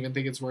 I don't even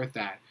think it's worth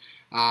that.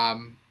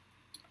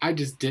 I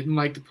just didn't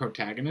like the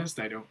protagonist.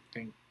 I don't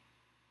think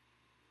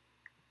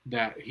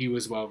that he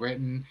was well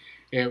written.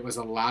 It was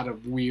a lot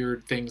of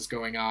weird things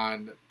going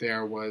on.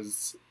 There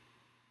was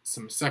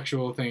some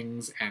sexual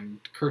things and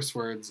curse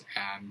words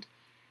and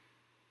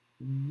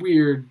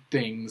weird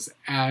things,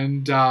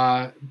 and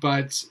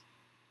but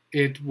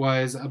it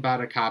was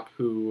about a cop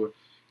who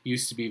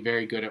used to be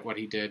very good at what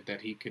he did,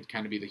 that he could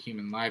kind of be the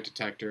human lie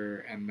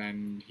detector, and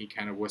then he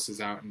kind of wusses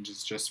out and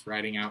just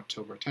writing out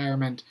till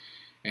retirement,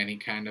 and he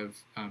kind of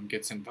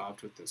gets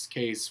involved with this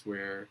case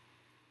where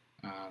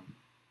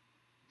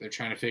they're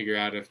trying to figure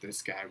out if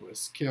this guy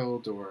was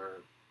killed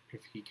or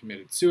if he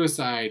committed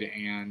suicide,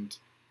 and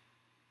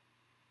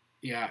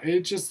yeah,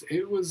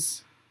 it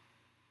was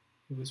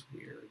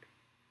weird.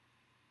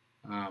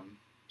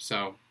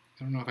 So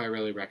I don't know if I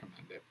really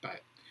recommend it,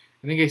 but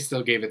I think I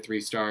still gave it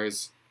 3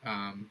 stars.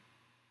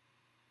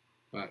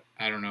 But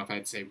I don't know if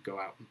I'd say go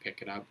out and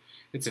pick it up.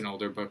 It's an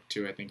older book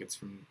too. I think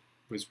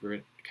was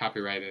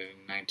copyrighted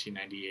in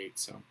 1998.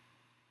 So,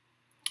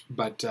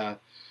 but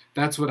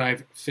that's what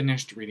I've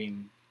finished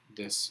reading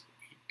this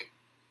week.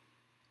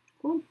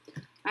 Cool.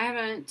 I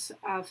haven't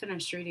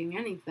finished reading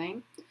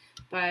anything,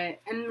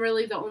 and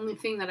really the only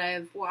thing that I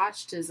have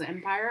watched is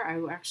Empire.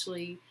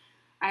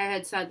 I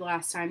had said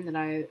last time that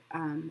I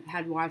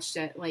had watched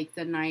it like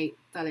the night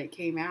that it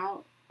came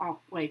out,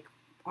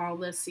 all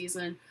this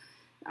season,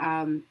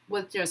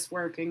 with just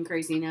work and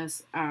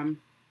craziness. I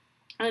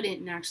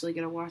didn't actually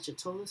get to watch it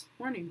till this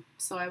morning,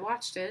 so I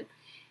watched it,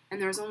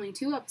 and there's only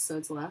 2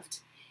 episodes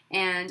left,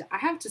 and I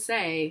have to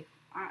say,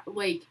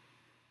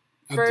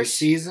 of the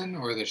season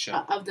or the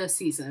show? Of the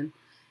season.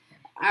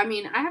 I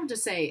mean, I have to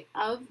say,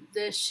 of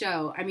this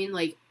show, I mean,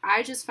 like,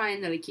 I just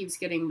find that it keeps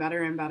getting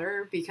better and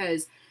better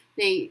because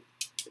I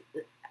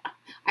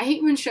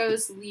hate when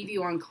shows leave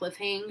you on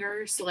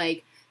cliffhangers.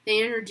 Like,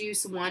 they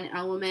introduce one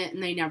element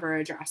and they never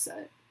address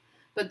it.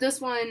 But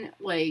this one,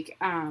 like,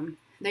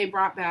 they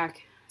brought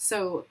back,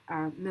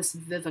 Miss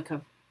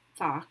Vivica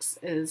Fox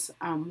is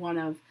one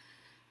of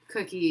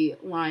Cookie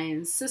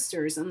Lyon's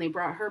sisters, and they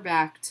brought her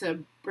back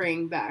to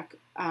bring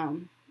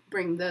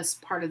this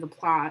part of the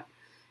plot,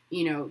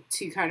 to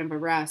kind of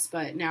arrest,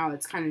 but now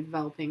it's kind of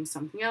developing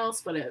something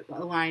else, but it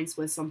aligns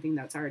with something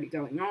that's already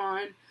going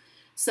on.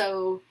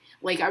 So,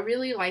 like, I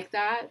really like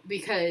that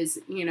because,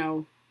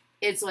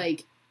 it's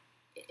like,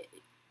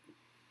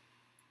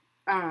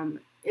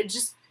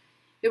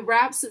 it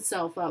wraps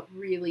itself up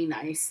really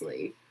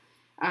nicely,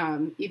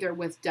 either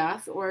with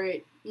death or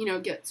it,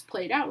 gets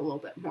played out a little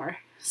bit more.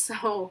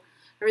 So,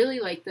 I really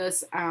like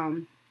this.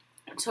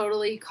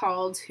 Totally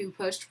called Who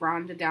Pushed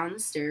Rhonda Down the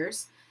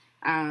Stairs.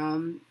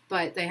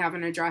 But they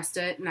haven't addressed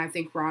it, and I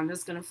think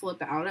Rhonda's gonna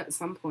flip out at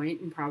some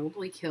point and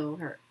probably kill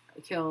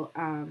Boo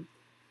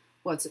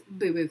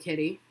Boo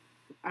Kitty.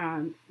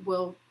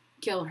 Will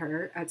kill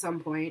her at some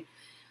point.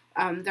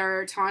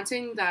 They're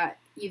taunting that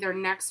either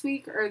next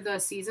week or the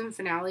season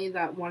finale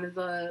that one of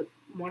the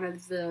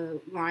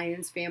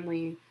Lyons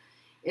family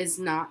is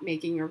not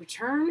making a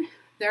return.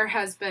 There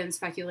has been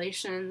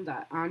speculation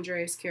that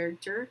Andre's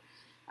character,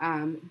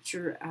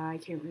 I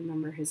can't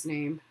remember his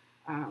name.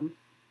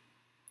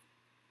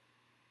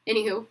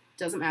 Anywho,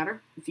 doesn't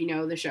matter if you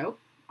know the show.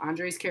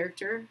 Andre's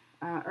character,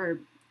 or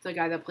the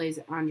guy that plays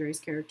Andre's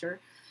character,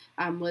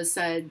 was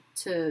said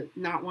to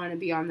not want to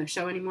be on the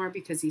show anymore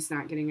because he's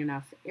not getting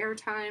enough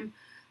airtime.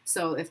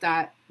 So if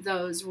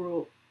those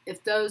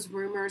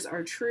rumors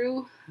are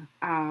true,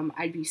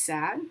 I'd be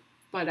sad,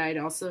 but I'd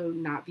also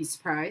not be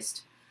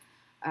surprised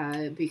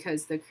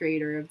because the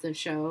creator of the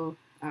show,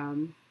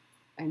 and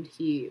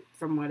he,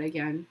 from what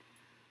again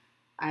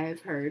I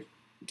have heard,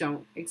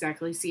 don't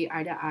exactly see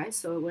eye to eye,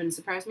 so it wouldn't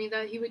surprise me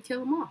that he would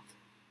kill him off,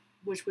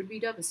 which would be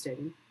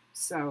devastating.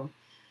 So,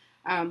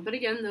 but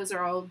again, those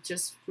are all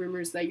just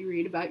rumors that you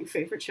read about your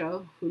favorite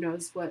show. Who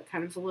knows what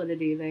kind of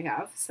validity they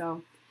have.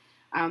 So,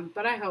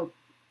 but I hope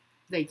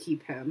they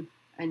keep him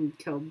and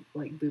kill,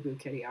 like, Boo Boo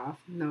Kitty off.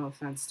 No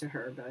offense to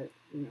her, but,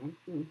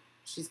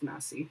 she's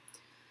messy.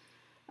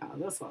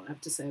 That's all I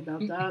have to say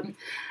about that.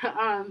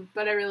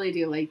 But I really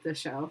do like the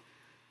show.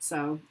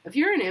 So, if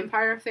you're an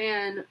Empire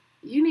fan,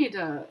 you need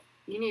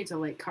to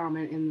like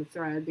comment in the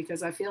thread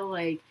because I feel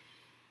like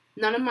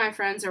none of my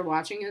friends are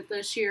watching it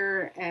this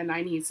year, and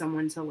I need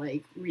someone to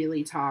like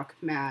really talk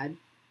mad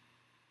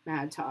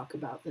talk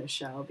about this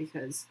show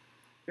because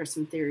there's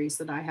some theories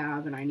that I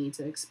have and I need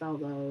to expel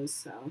those.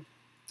 So,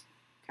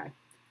 okay,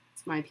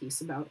 it's my piece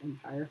about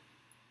Empire.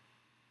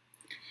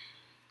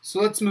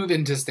 So let's move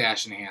into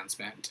stash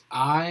enhancement.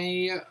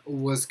 I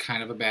was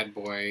kind of a bad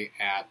boy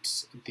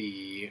at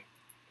the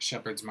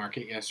Shepherd's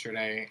Market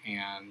yesterday,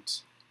 and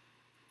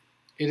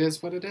it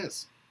is what it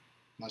is.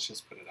 Let's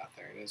just put it out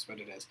there. It is what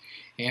it is.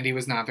 Andy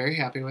was not very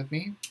happy with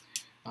me.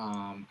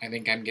 I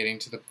think I'm getting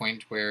to the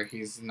point where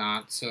he's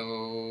not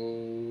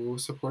so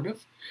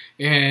supportive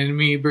in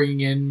me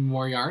bringing in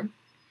more yarn.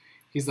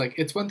 He's like,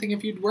 it's one thing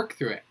if you'd work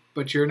through it,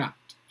 but you're not.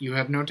 You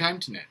have no time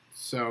to knit,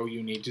 so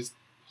you need to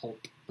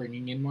help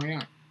bringing in more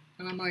yarn.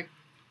 And I'm like,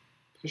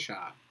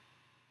 pshaw.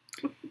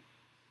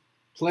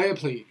 Play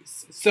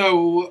please.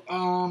 So,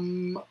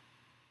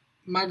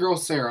 my girl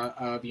Sarah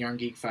of Yarn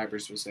Geek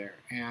Fibers was there,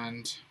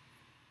 and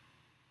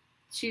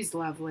she's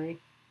lovely.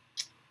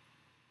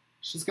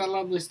 She's got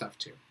lovely stuff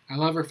too. I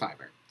love her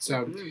fiber.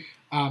 So,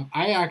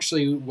 I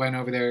actually went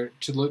over there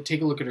to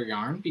take a look at her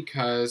yarn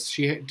because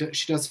she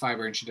does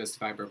fiber and she does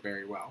fiber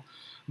very well.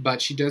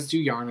 but she does do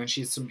yarn, and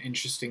she has some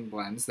interesting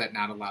blends that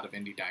not a lot of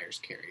indie dyers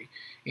carry.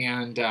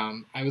 And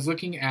I was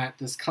looking at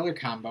this color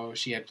combo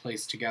she had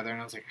placed together,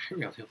 and I was like, I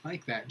really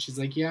like that. And she's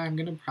like, yeah, I'm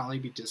going to probably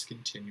be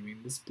discontinuing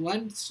this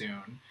blend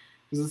soon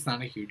because it's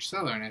not a huge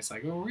seller. And I was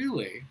like, oh,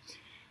 really?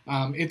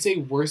 It's a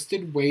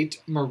worsted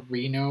weight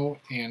merino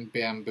and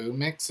bamboo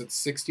mix. It's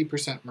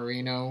 60%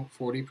 merino,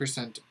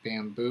 40%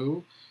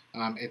 bamboo.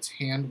 It's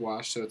hand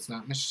washed, so it's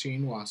not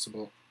machine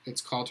washable.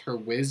 It's called her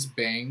Whiz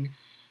Bang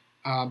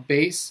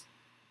base,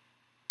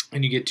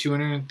 and you get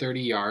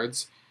 230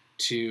 yards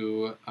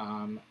to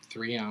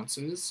 3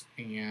 ounces.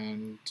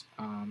 And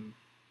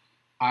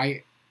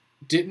I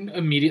didn't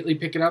immediately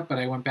pick it up, but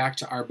I went back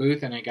to our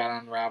booth and I got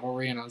on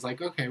Ravelry, and I was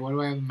like, okay, what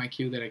do I have in my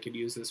queue that I could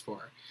use this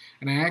for?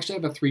 And I actually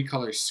have a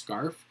 3-color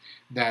scarf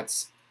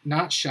that's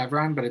not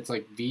chevron, but it's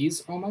like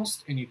V's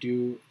almost, and you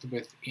do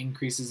with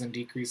increases and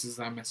decreases,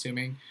 I'm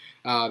assuming,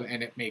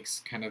 and it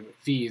makes kind of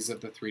V's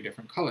of the 3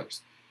 different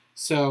colors.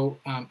 So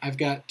I've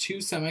got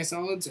 2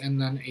 semi-solids and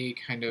then a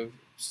kind of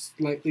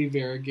slightly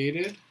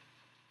variegated.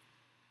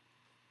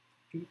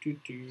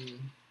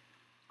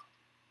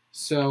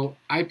 So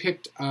I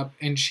picked up,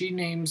 and she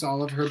names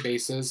all of her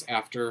bases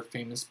after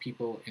famous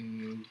people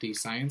in the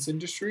science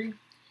industry.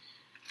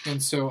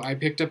 And so I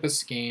picked up a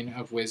skein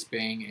of Whiz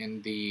Bang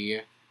in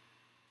the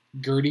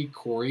Gertie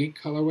Corey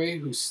colorway,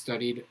 who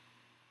studied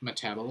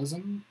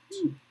metabolism.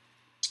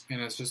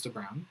 And it's just a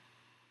brown.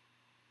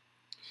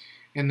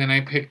 And then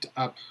I picked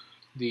up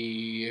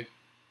the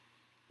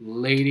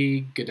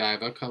Lady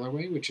Godiva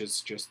colorway, which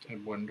is just a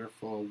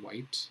wonderful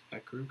white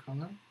ecru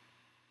color.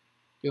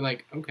 You're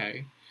like,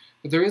 okay.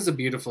 But there is a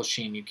beautiful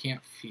sheen. You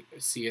can't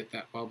see it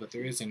that well, but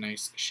there is a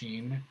nice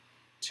sheen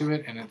to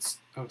it, and it's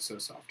oh so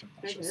soft and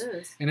luscious. It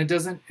is. And it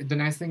doesn't, the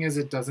nice thing is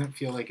it doesn't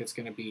feel like it's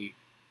going to be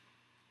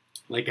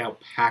like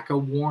alpaca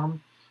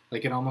warm.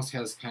 Like it almost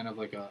has kind of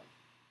like a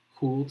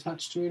cool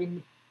touch to it.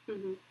 And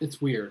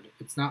it's weird.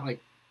 It's not like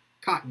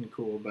cotton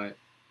cool, but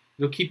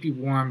it'll keep you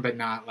warm, but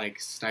not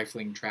like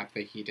stifling, trap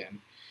the heat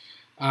in.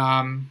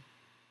 And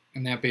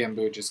that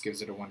bamboo just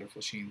gives it a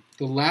wonderful sheen.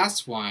 The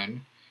last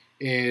one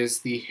is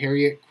the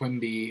Harriet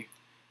Quimby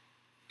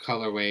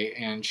colorway,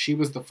 and she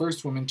was the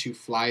first woman to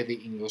fly the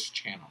English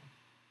Channel.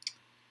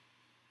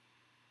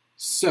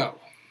 So,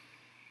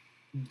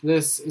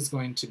 this is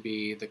going to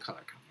be the color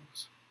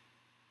combos.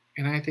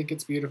 And I think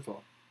it's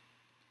beautiful.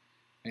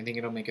 I think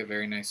it'll make a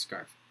very nice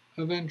scarf,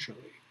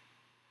 eventually.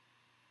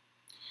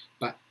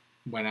 But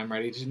when I'm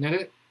ready to knit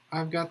it,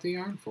 I've got the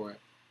yarn for it.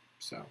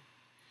 So,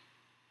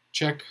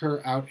 check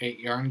her out at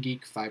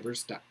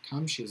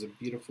yarngeekfibers.com. She has a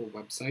beautiful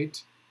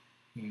website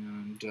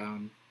and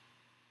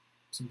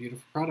some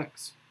beautiful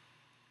products.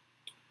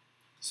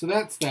 So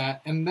that's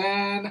that. And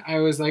then I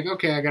was like,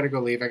 okay, I gotta go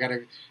leave.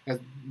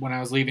 When I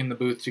was leaving the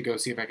booth to go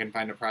see if I can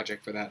find a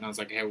project for that, and I was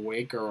like, hey,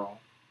 wait, girl.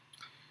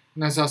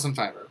 And I saw some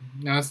fiber.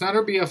 Now, it's not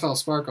her BFL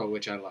Sparkle,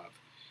 which I love,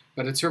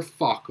 but it's her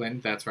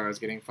Falkland. That's where I was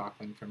getting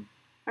Falkland from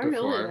before. I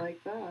really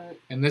like that.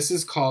 And this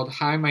is called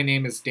Hi, My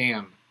Name is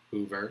Dam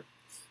Hoover.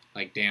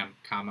 Like Dam,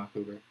 comma,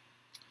 Hoover.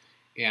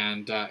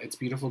 And it's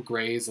beautiful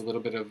grays, a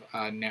little bit of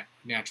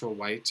natural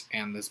white,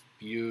 and this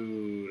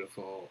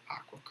beautiful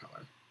aqua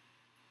color.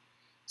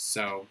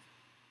 So,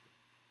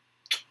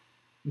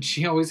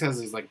 she always has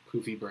these like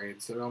poofy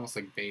braids. They're almost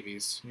like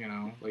babies, you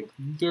know? Like,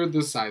 they're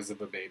the size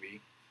of a baby.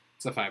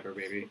 It's a fiber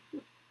baby.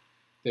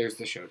 There's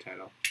the show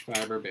title,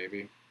 Fiber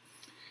Baby.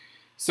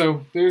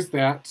 So, there's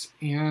that,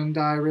 and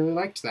I really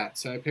liked that,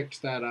 so I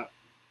picked that up.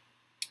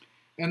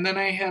 And then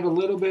I had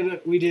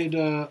we did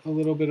a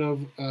little bit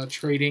of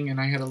trading, and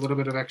I had a little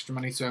bit of extra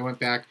money, so I went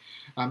back.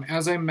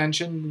 As I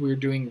mentioned, we're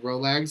doing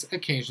Rolags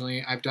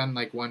occasionally. I've done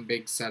like one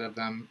big set of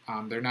them.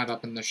 They're not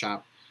up in the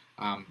shop.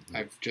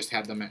 I've just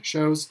had them at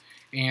shows.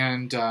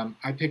 And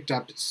I picked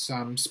up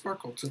some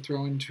sparkle to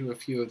throw into a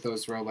few of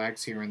those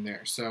Rolags here and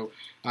there. So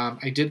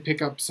I did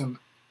pick up some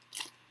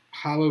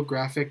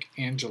holographic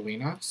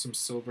Angelina, some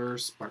silver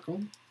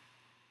sparkle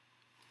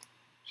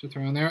to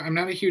throw in there. I'm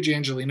not a huge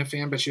Angelina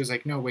fan, but she was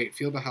like, no, wait,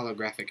 feel the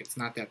holographic. It's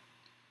not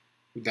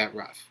that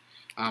rough.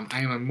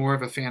 I am more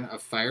of a fan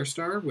of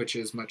Firestar, which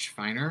is much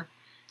finer.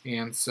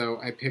 And so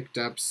I picked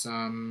up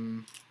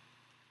some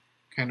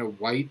kind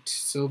of white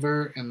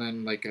silver and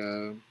then like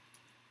a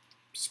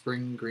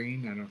spring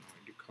green. I don't know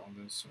what you call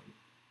this one.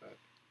 But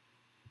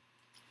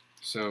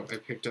so I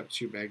picked up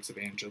 2 bags of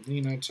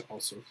Angelina to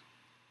also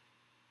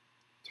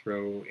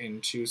throw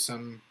into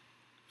some,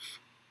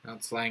 now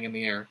it's flying in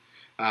the air,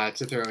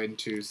 to throw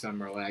into some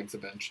Rolags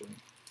eventually.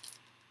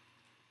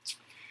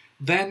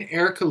 Then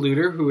Erica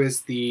Luter, who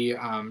is the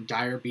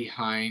dyer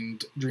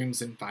behind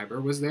Dreams in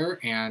Fiber, was there,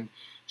 and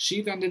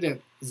she vended at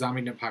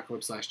Zombie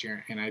Apocalypse last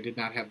year, and I did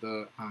not have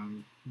the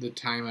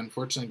time,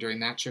 unfortunately, during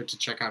that show to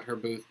check out her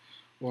booth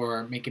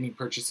or make any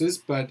purchases,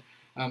 but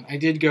I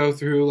did go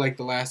through like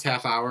the last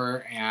half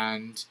hour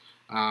and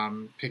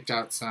picked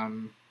out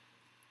some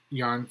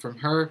yarn from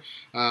her.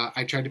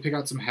 I tried to pick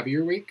out some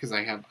heavier weight because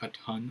I have a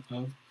ton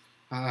of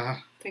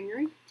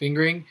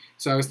fingering.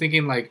 So I was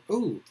thinking like,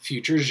 oh,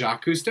 future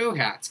Jacques Cousteau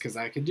hats, because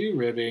I could do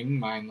ribbing,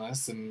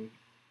 mindless, and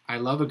I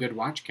love a good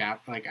watch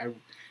cap.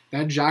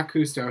 That Jacques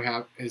Cousteau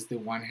hat is the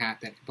one hat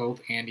that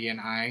both Andy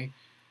and I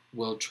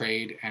will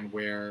trade and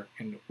wear,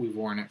 and we've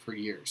worn it for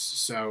years.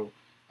 So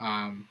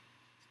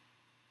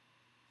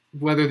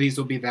whether these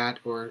will be that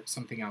or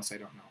something else, I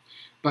don't know.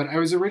 But I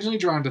was originally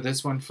drawn to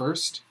this one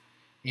first,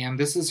 and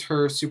this is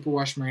her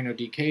Superwash Merino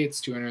DK.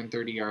 It's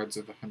 230 yards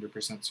of 100%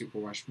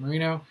 Superwash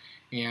Merino,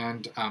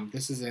 and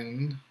this is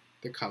in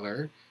the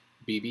color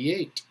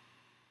BB-8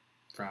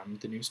 from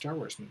the new Star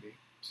Wars movie.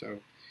 So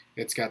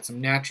it's got some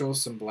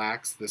naturals, some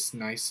blacks, this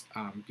nice,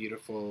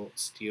 beautiful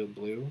steel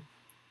blue,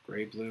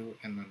 gray blue,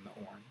 and then the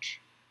orange.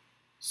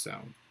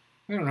 So,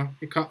 I don't know.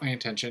 It caught my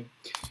attention.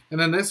 And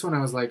then this one,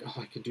 I was like, oh,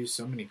 I could do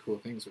so many cool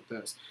things with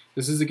this.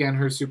 This is, again,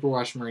 her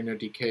Superwash Merino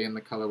DK in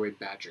the colorway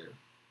Badger.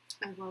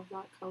 I love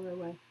that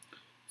colorway.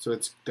 So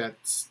it's that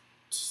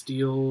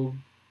steel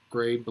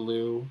gray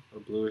blue, or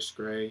bluish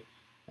gray,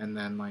 and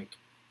then, like,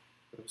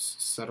 those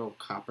subtle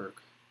copper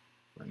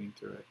running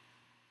through it.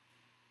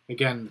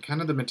 Again,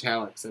 kind of the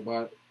metallics. I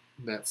bought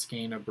that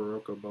skein of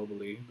Barocco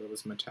Boboli that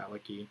was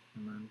metallic-y,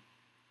 and then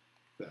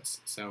this.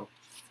 So,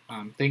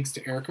 thanks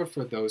to Erica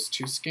for those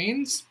two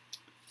skeins.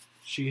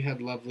 She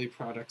had lovely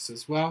products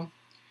as well.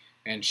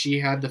 And she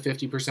had the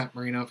 50%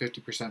 merino,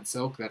 50%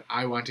 silk that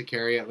I want to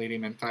carry at Lady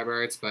Mint Fiber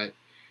Arts, but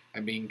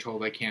I'm being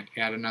told I can't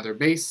add another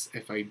base.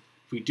 If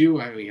we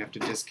do, we have to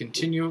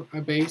discontinue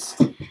a base.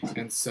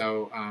 And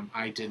so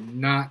I did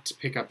not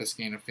pick up a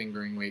skein of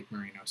fingering weight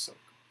merino silk.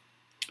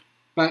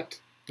 But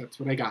that's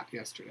what I got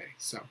yesterday.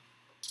 So,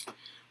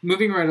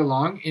 moving right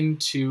along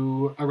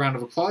into a round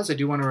of applause, I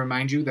do want to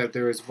remind you that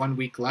there is 1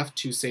 week left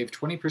to save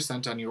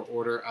 20% on your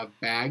order of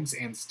bags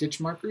and stitch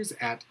markers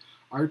at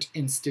Art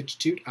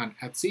Institute on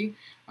Etsy.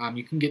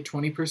 You can get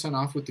 20%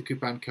 off with the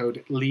coupon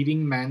code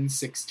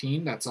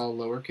LeadingMen16. That's all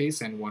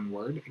lowercase and one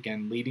word.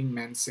 Again,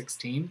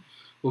 LeadingMen16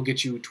 will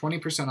get you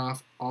 20%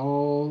 off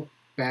all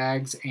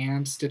bags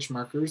and stitch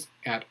markers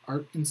at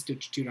Art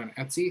Institute on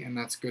Etsy, and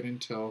that's good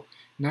until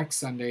next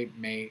Sunday,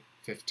 May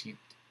 15th.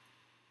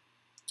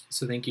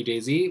 So thank you,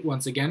 Daisy,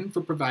 once again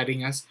for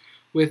providing us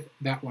with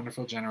that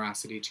wonderful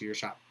generosity to your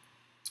shop.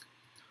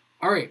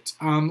 All right,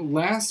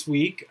 last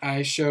week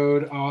I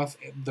showed off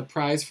the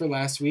prize for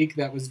last week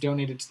that was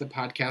donated to the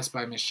podcast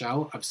by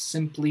Michelle of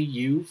Simply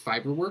You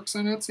Fiberworks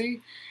on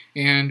Etsy,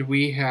 and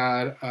we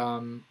had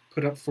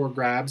put up for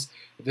grabs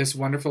this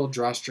wonderful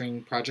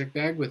drawstring project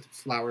bag with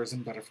flowers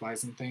and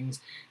butterflies and things,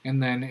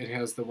 and then it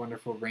has the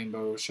wonderful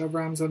rainbow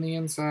chevrons on the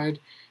inside,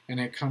 and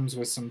it comes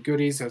with some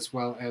goodies as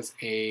well as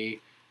a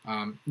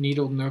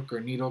needle nook or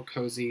needle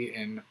cozy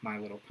in My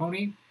Little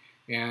Pony.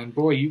 And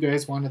boy, you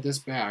guys wanted this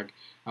bag.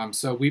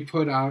 So we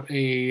put out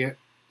a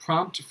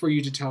prompt for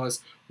you to tell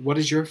us what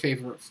is your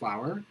favorite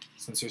flower,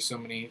 since there's so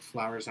many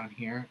flowers on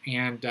here,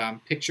 and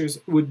pictures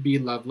would be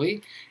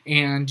lovely.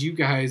 And you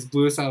guys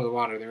blew us out of the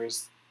water.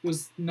 It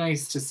was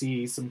nice to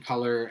see some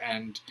color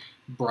and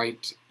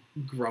bright,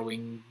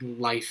 growing,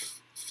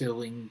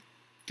 life-filled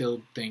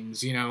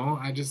things, you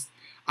know?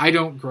 I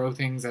don't grow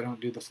things. I don't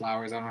do the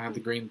flowers. I don't have the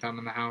green thumb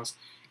in the house.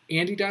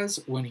 Andy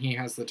does when he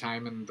has the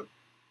time and the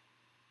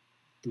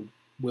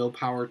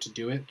willpower to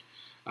do it.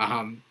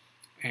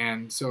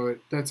 And so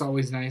that's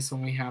always nice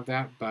when we have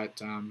that,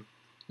 but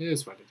it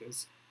is what it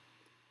is.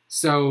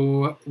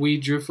 So we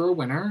drew for a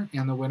winner,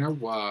 and the winner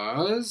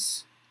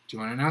was... Do you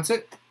want to announce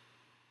it?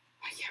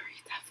 I can't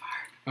read that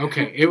far.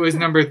 Okay, it was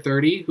number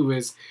 30, who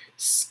is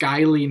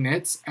Skyley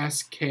Knits,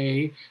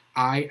 Skiley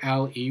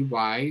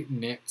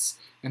Knits,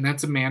 and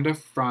that's Amanda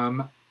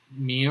from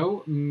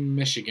Mio,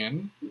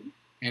 Michigan,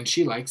 and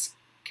she likes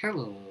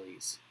calla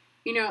lilies.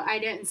 You know, I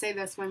didn't say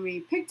this when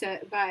we picked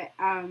it, but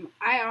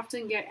I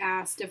often get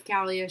asked if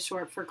Callie is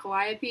short for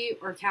Calliope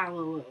or calla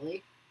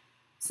lily.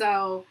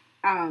 So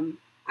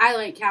I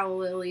like calla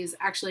lilies.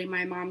 Actually,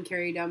 my mom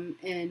carried them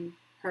in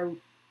her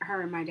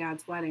and my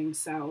dad's wedding,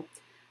 so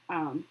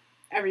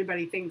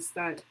everybody thinks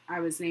that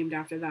I was named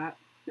after that.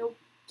 Nope,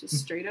 just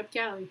straight up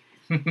Callie.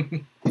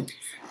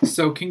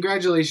 So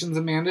congratulations,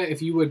 Amanda.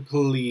 If you would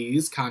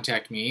please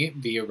contact me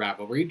via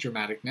Ravelry,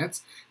 Dramatic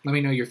Knits. Let me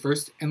know your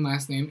first and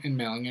last name and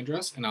mailing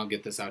address, and I'll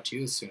get this out to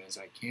you as soon as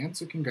I can.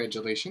 So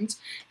congratulations.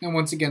 And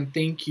once again,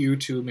 thank you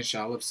to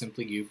Michelle of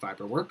Simply You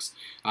Fiberworks.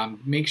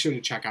 Make sure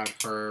to check out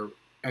her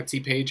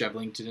Etsy page. I've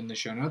linked it in the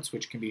show notes,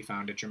 which can be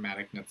found at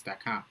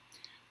dramaticknits.com.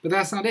 But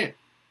that's not it.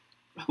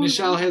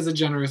 Michelle has a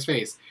generous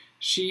face.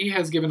 She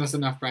has given us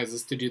enough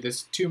prizes to do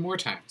this 2 more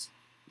times.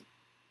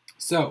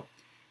 So,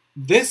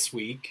 this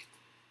week,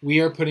 we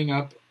are putting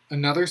up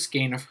another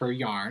skein of her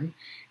yarn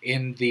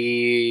in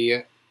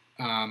the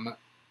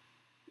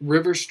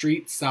River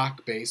Street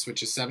sock base,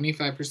 which is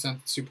 75%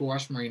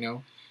 superwash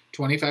merino,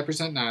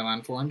 25%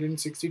 nylon,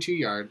 462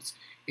 yards,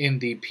 in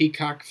the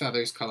Peacock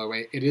Feathers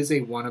colorway. It is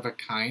a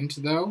one-of-a-kind,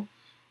 though,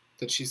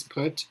 that she's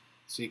put,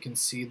 so you can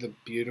see the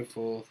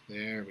beautiful,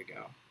 there we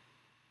go,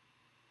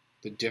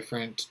 the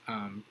different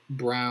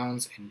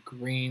browns and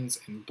greens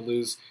and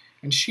blues.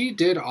 And she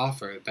did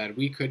offer that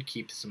we could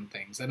keep some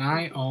things, and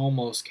I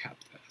almost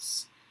kept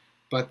this.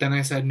 But then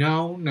I said,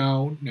 no,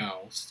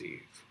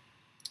 Steve.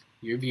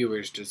 your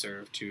viewers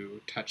deserve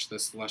to touch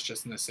this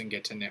lusciousness and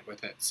get to knit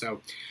with it.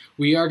 So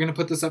we are going to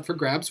put this up for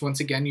grabs. Once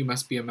again, you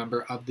must be a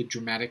member of the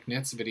Dramatic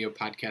Knits video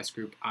podcast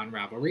group on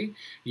Ravelry.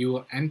 You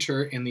will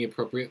enter in the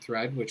appropriate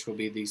thread, which will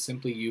be the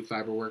Simply You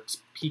Fiberworks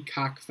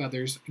Peacock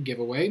Feathers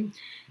giveaway.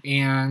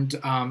 And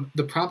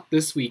the prompt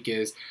this week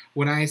is,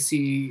 when I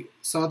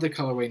saw the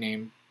colorway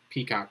name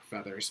Peacock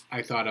Feathers,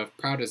 I thought of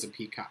Proud as a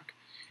Peacock.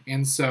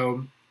 And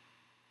so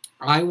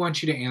I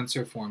want you to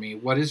answer for me,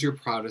 what is your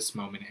proudest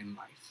moment in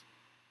life?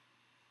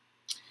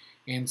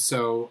 And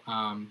so,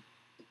 I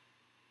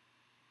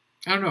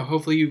don't know,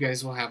 hopefully you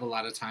guys will have a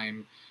lot of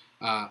time,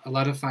 a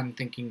lot of fun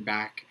thinking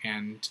back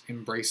and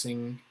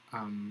embracing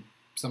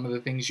some of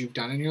the things you've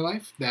done in your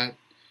life that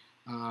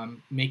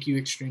make you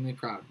extremely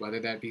proud, whether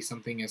that be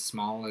something as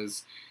small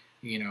as,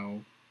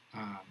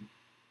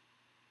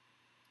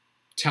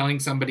 telling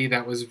somebody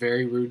that was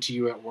very rude to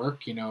you at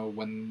work,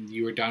 when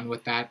you were done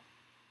with that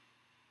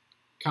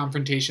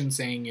confrontation,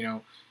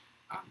 saying,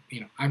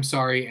 I'm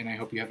sorry and I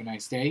hope you have a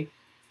nice day.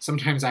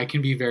 Sometimes I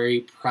can be very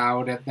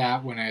proud at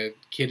that when a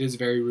kid is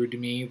very rude to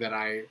me, that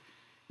I,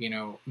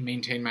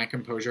 maintain my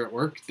composure at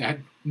work. That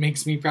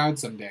makes me proud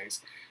some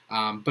days.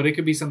 But it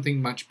could be something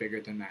much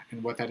bigger than that.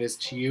 And what that is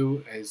to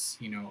you is,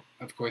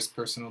 of course,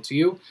 personal to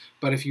you.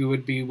 But if you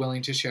would be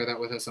willing to share that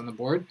with us on the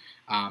board,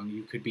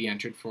 you could be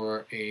entered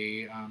for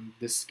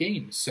this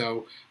skein.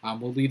 So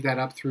we'll leave that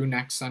up through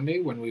next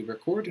Sunday when we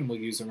record, and we'll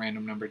use a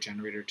random number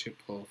generator to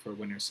pull for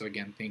winners. So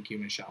again, thank you,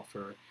 Michelle,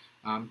 for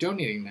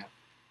donating that.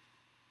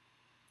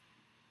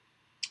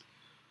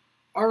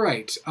 All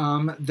right,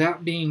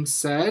 that being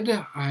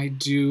said, I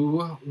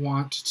do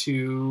want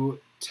to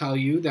tell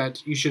you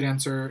that you should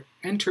enter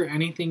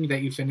anything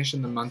that you finish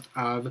in the month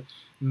of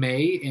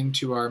May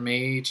into our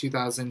May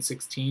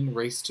 2016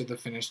 Race to the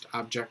Finished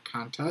Object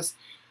contest.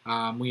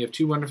 We have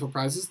two wonderful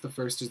prizes. The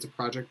first is a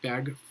project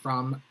bag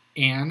from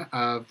Anne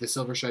of the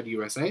Silver Shed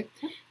USA.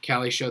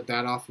 Callie showed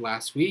that off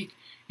last week.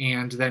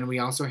 And then we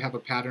also have a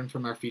pattern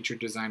from our featured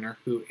designer,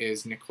 who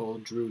is Nicole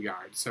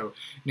Drouillard. So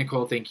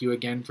Nicole, thank you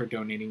again for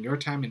donating your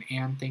time, and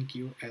Anne, thank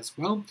you as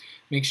well.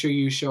 Make sure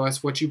you show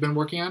us what you've been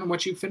working on and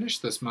what you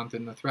finished this month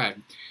in the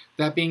thread.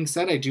 That being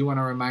said, I do want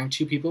to remind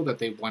two people that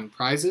they've won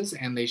prizes,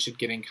 and they should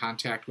get in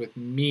contact with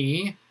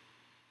me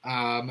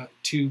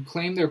to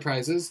claim their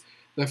prizes.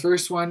 The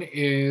first one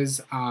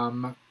is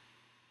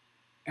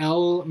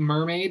L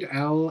Mermaid,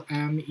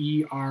 L-M-E-R-M-D,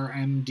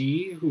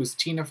 who is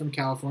Tina from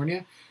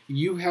California.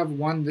 You have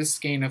won this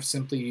skein of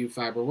Simply You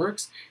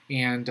Fiberworks,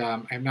 and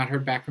I have not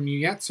heard back from you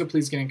yet, so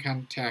please get in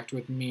contact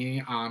with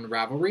me on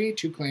Ravelry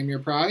to claim your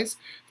prize.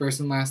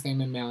 First and last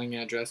name and mailing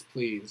address,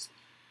 please.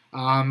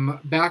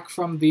 Back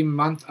from the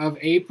month of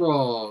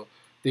April,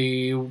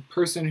 the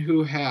person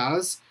who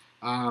has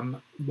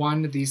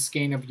won the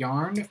skein of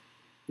yarn,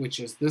 which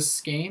is this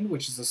skein,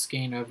 which is a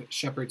skein of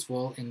shepherd's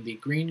wool in the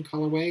green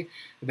colorway.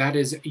 That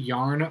is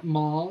Yarn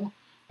Mall,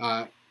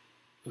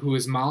 who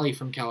is Molly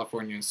from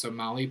California. So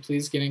Molly,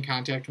 please get in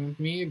contact with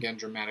me, again,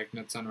 Dramatic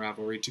Knits on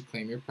Ravelry, to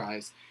claim your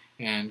prize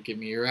and give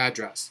me your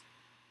address.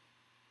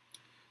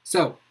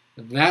 So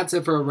that's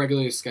it for a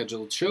regularly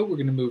scheduled show. We're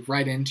going to move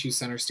right into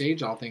center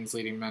stage, all things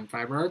Leading Men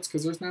Fiber Arts,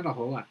 because there's not a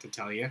whole lot to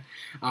tell you.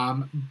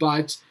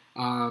 First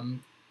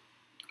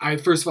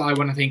of all, I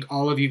want to thank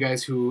all of you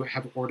guys who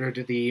have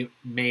ordered the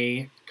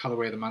May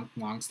colorway of the month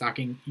long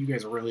stocking. You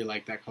guys really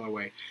like that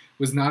colorway.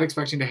 Was not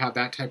expecting to have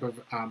that type of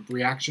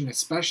reaction,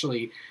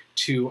 especially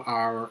to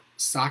our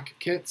sock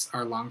kits,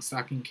 our long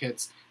stocking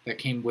kits that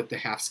came with the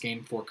half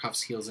skein for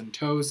cuffs, heels, and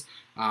toes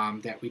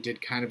that we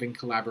did kind of in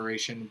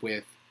collaboration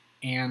with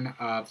Anne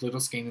of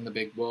Little Skein and the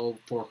Big Wool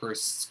for her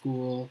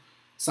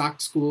sock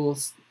school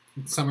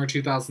summer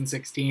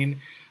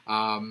 2016.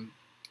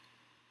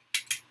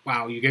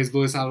 Wow, you guys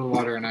blew us out of the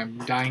water, and I'm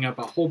dyeing up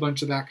a whole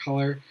bunch of that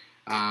color,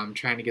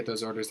 trying to get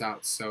those orders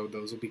out. So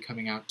those will be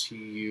coming out to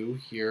you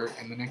here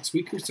in the next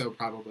week or so,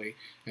 probably.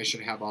 I should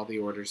have all the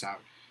orders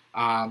out.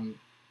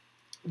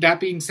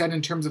 That being said,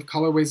 in terms of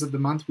colorways of the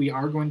month, we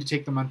are going to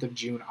take the month of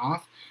June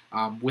off.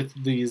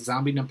 With the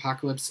zombie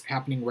apocalypse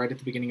happening right at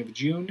the beginning of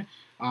June,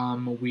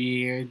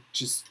 we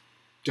just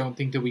don't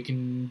think that we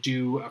can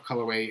do a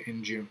colorway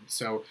in June.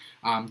 So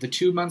the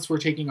 2 months we're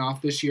taking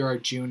off this year are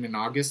June and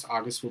August.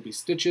 August will be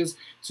stitches,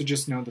 so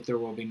just know that there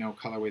will be no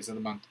colorways of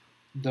the month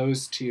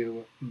those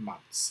 2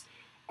 months.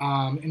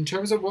 In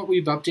terms of what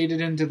we've updated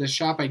into the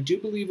shop, I do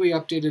believe we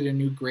updated a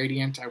new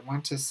gradient. I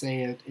want to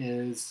say it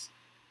is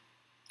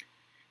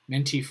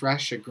Minty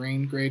Fresh, a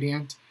green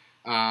gradient,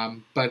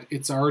 but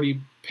it's already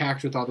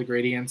packed with all the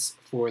gradients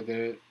for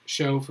the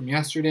show from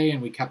yesterday,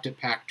 and we kept it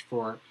packed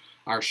for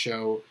our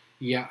show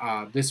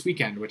this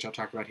weekend, which I'll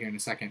talk about here in a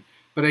second.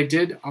 But I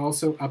did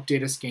also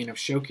update a skein of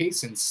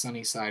Showcase in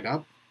Sunny Side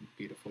Up,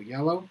 beautiful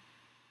yellow,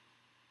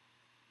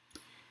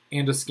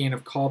 and a skein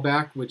of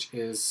Callback, which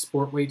is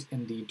Sport Weight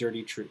in the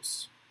Dirty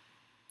Truce.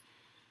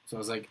 So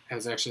I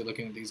was actually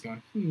looking at these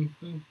going,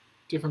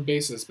 different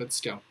bases, but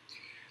still.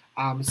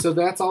 So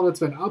that's all that's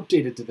been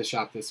updated to the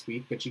shop this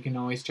week, but you can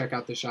always check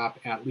out the shop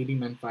at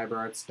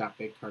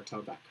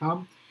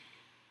leadingmenfiberarts.bigcartel.com.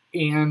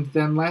 And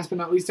then last but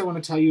not least, I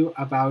want to tell you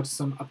about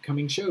some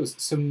upcoming shows.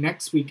 So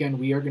next weekend,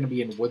 we are going to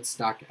be in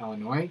Woodstock,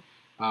 Illinois,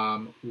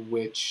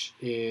 which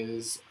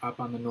is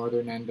up on the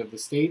northern end of the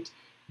state.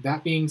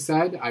 That being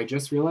said, I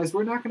just realized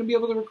we're not going to be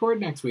able to record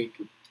next week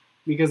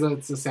because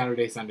it's a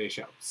Saturday, Sunday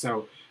show.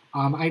 So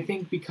I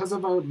think because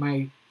of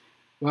my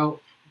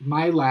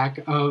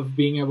lack of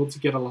being able to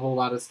get a whole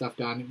lot of stuff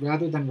done,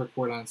 rather than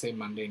record on, say,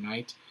 Monday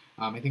night,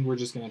 I think we're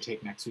just going to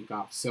take next week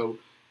off. So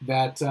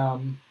that...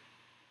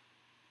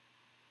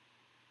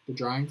 the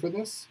drawing for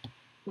this,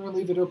 we're going to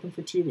leave it open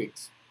for 2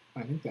 weeks.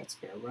 I think that's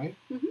fair, right?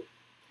 Mm-hmm.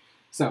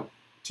 So,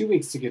 2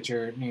 weeks to get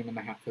your name in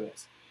the hat for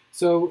this.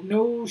 So,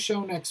 no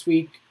show next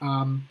week,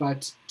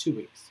 but 2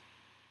 weeks.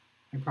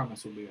 I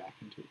promise we'll be back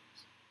in 2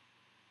 weeks.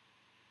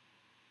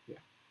 Yeah.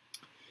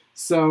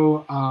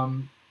 So,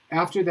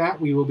 after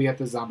that, we will be at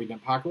the Zombie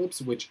Apocalypse,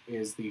 which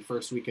is the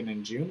first weekend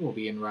in June. We'll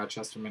be in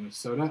Rochester,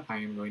 Minnesota. I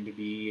am going to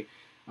be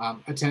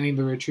attending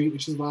the retreat,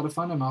 which is a lot of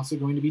fun. I'm also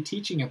going to be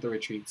teaching at the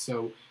retreat.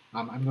 So,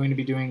 I'm going to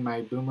be doing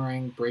my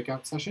boomerang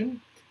breakout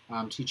session,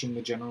 teaching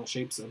the general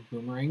shapes of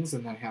boomerangs,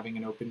 and then having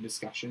an open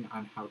discussion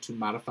on how to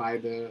modify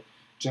the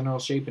general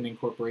shape and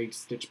incorporate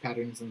stitch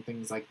patterns and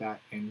things like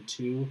that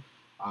into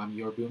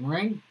your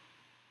boomerang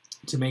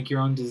to make your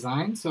own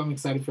design. So I'm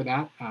excited for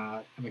that.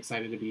 I'm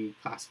excited to be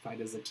classified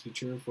as a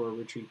teacher for a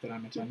retreat that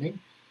I'm attending.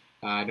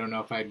 I don't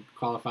know if I'd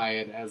qualify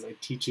it as a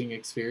teaching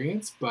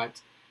experience, but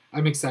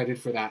I'm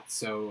excited for that.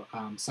 So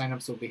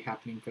signups will be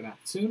happening for that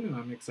soon, and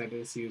I'm excited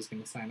to see who's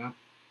going to sign up.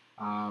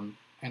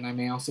 And I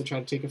may also try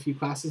to take a few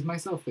classes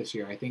myself this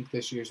year. I think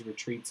this year's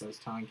retreats, I was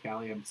telling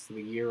Callie, it's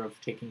the year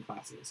of taking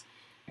classes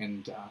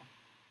and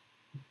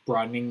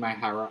broadening my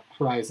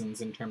horizons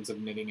in terms of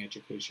knitting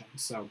education.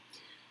 So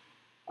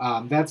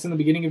that's in the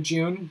beginning of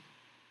June.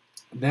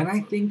 Then I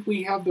think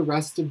we have the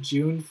rest of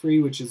June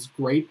free, which is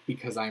great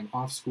because I'm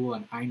off school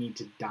and I need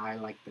to dye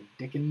like the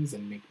Dickens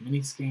and make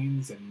mini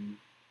skeins and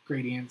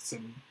gradients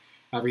and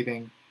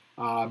everything.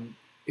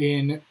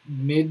 In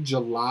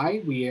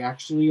mid-July, we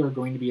actually are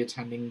going to be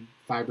attending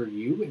Fiber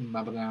U in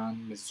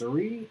Lebanon,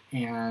 Missouri,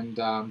 and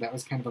that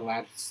was kind of a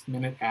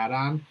last-minute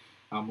add-on.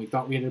 We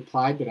thought we had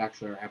applied, but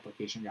actually our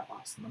application got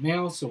lost in the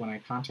mail, so when I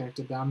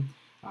contacted them,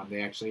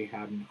 they actually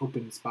had an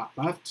open spot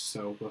left,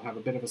 so we'll have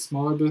a bit of a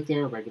smaller booth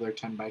there, a regular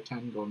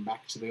 10x10, going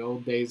back to the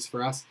old days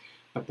for us,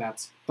 but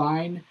that's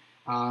fine.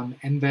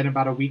 And then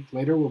about a week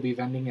later, we'll be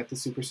vending at the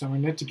Super Summer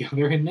Knit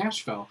Together in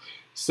Nashville.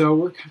 So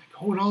we're kind of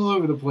going all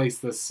over the place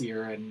this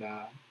year, and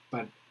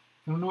but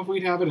I don't know if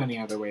we'd have it any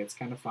other way. It's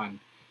kind of fun.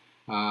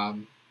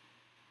 And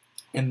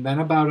then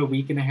about a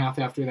week and a half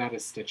after that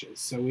is Stitches.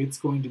 So it's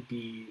going to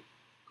be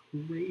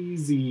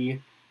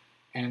crazy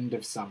end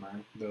of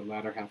summer, the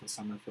latter half of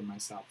summer for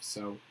myself.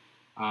 So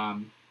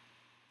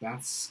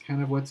that's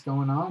kind of what's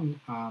going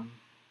on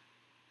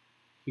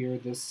here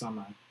this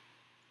summer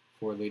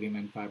for Lady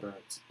Men Fiber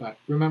Arts. But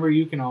remember,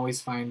 you can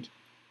always find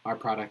our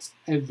products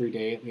every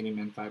day at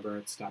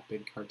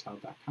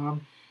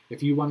ladymenfiberarts.bigcartel.com.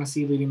 If you want to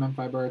see Lady Men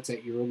Fiber Arts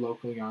at your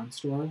local yarn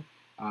store,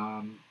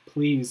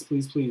 please,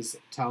 please, please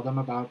tell them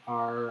about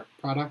our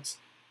products.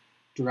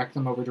 Direct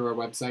them over to our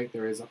website.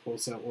 There is a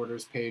wholesale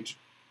orders page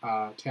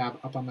tab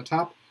up on the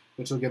top,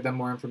 which will give them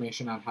more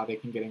information on how they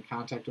can get in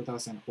contact with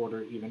us and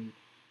order, even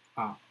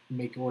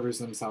make orders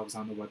themselves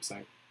on the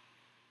website.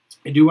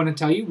 I do want to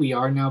tell you, we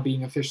are now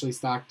being officially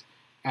stocked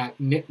at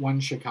Knit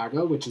One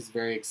Chicago, which is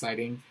very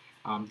exciting.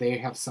 They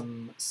have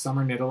some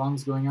summer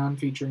knit-alongs going on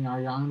featuring our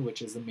yarn,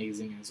 which is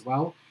amazing as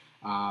well.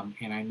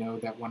 And I know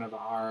that one of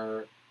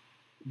our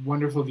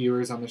wonderful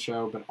viewers on the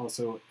show, but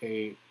also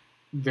a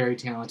very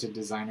talented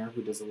designer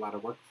who does a lot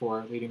of work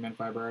for Lady Men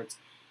Fiber Arts,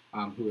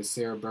 who is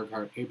Sarah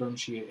Berghardt Abram.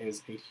 She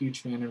is a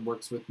huge fan and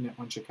works with Knit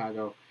One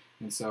Chicago.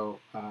 And so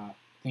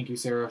thank you,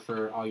 Sarah,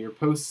 for all your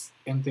posts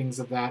and things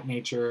of that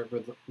nature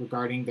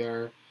regarding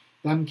them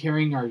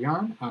carrying our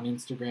yarn on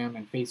Instagram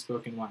and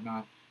Facebook and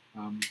whatnot.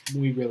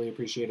 We really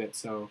appreciate it.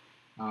 So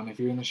if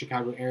you're in the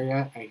Chicago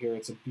area, I hear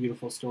it's a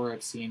beautiful store.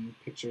 I've seen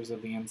pictures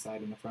of the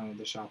inside and the front of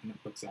the shop, and it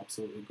looks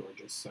absolutely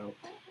gorgeous. So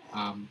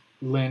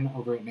Lynn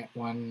over at Knit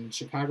One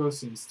Chicago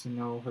seems to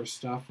know her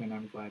stuff, and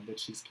I'm glad that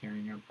she's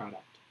carrying our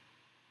product.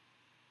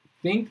 I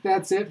think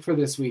that's it for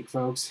this week,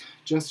 folks.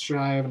 Just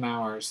shy of an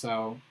hour.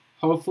 So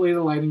hopefully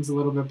the lighting's a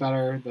little bit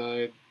better.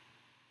 The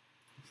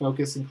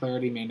focus and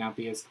clarity may not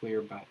be as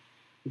clear, but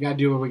we got to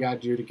do what we got to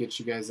do to get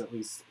you guys at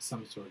least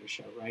some sort of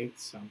show, right?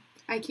 So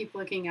I keep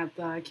looking at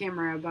the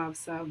camera above,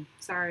 so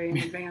sorry in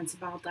advance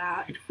about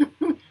that.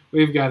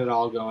 We've got it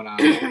all going on.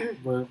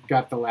 We've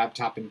got the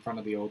laptop in front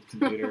of the old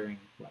computer and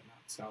whatnot.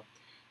 So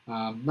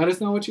let us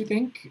know what you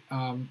think.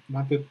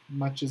 Not that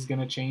much is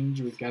going to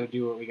change. We've got to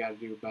do what we got to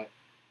do, but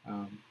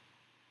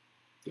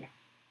yeah.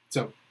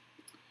 So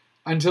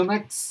until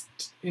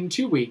in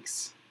 2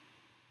 weeks.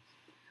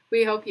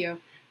 We hope you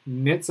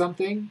knit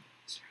something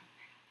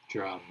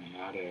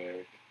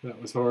dramatic.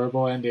 That was a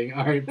horrible ending.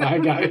 All right, bye,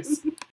 guys.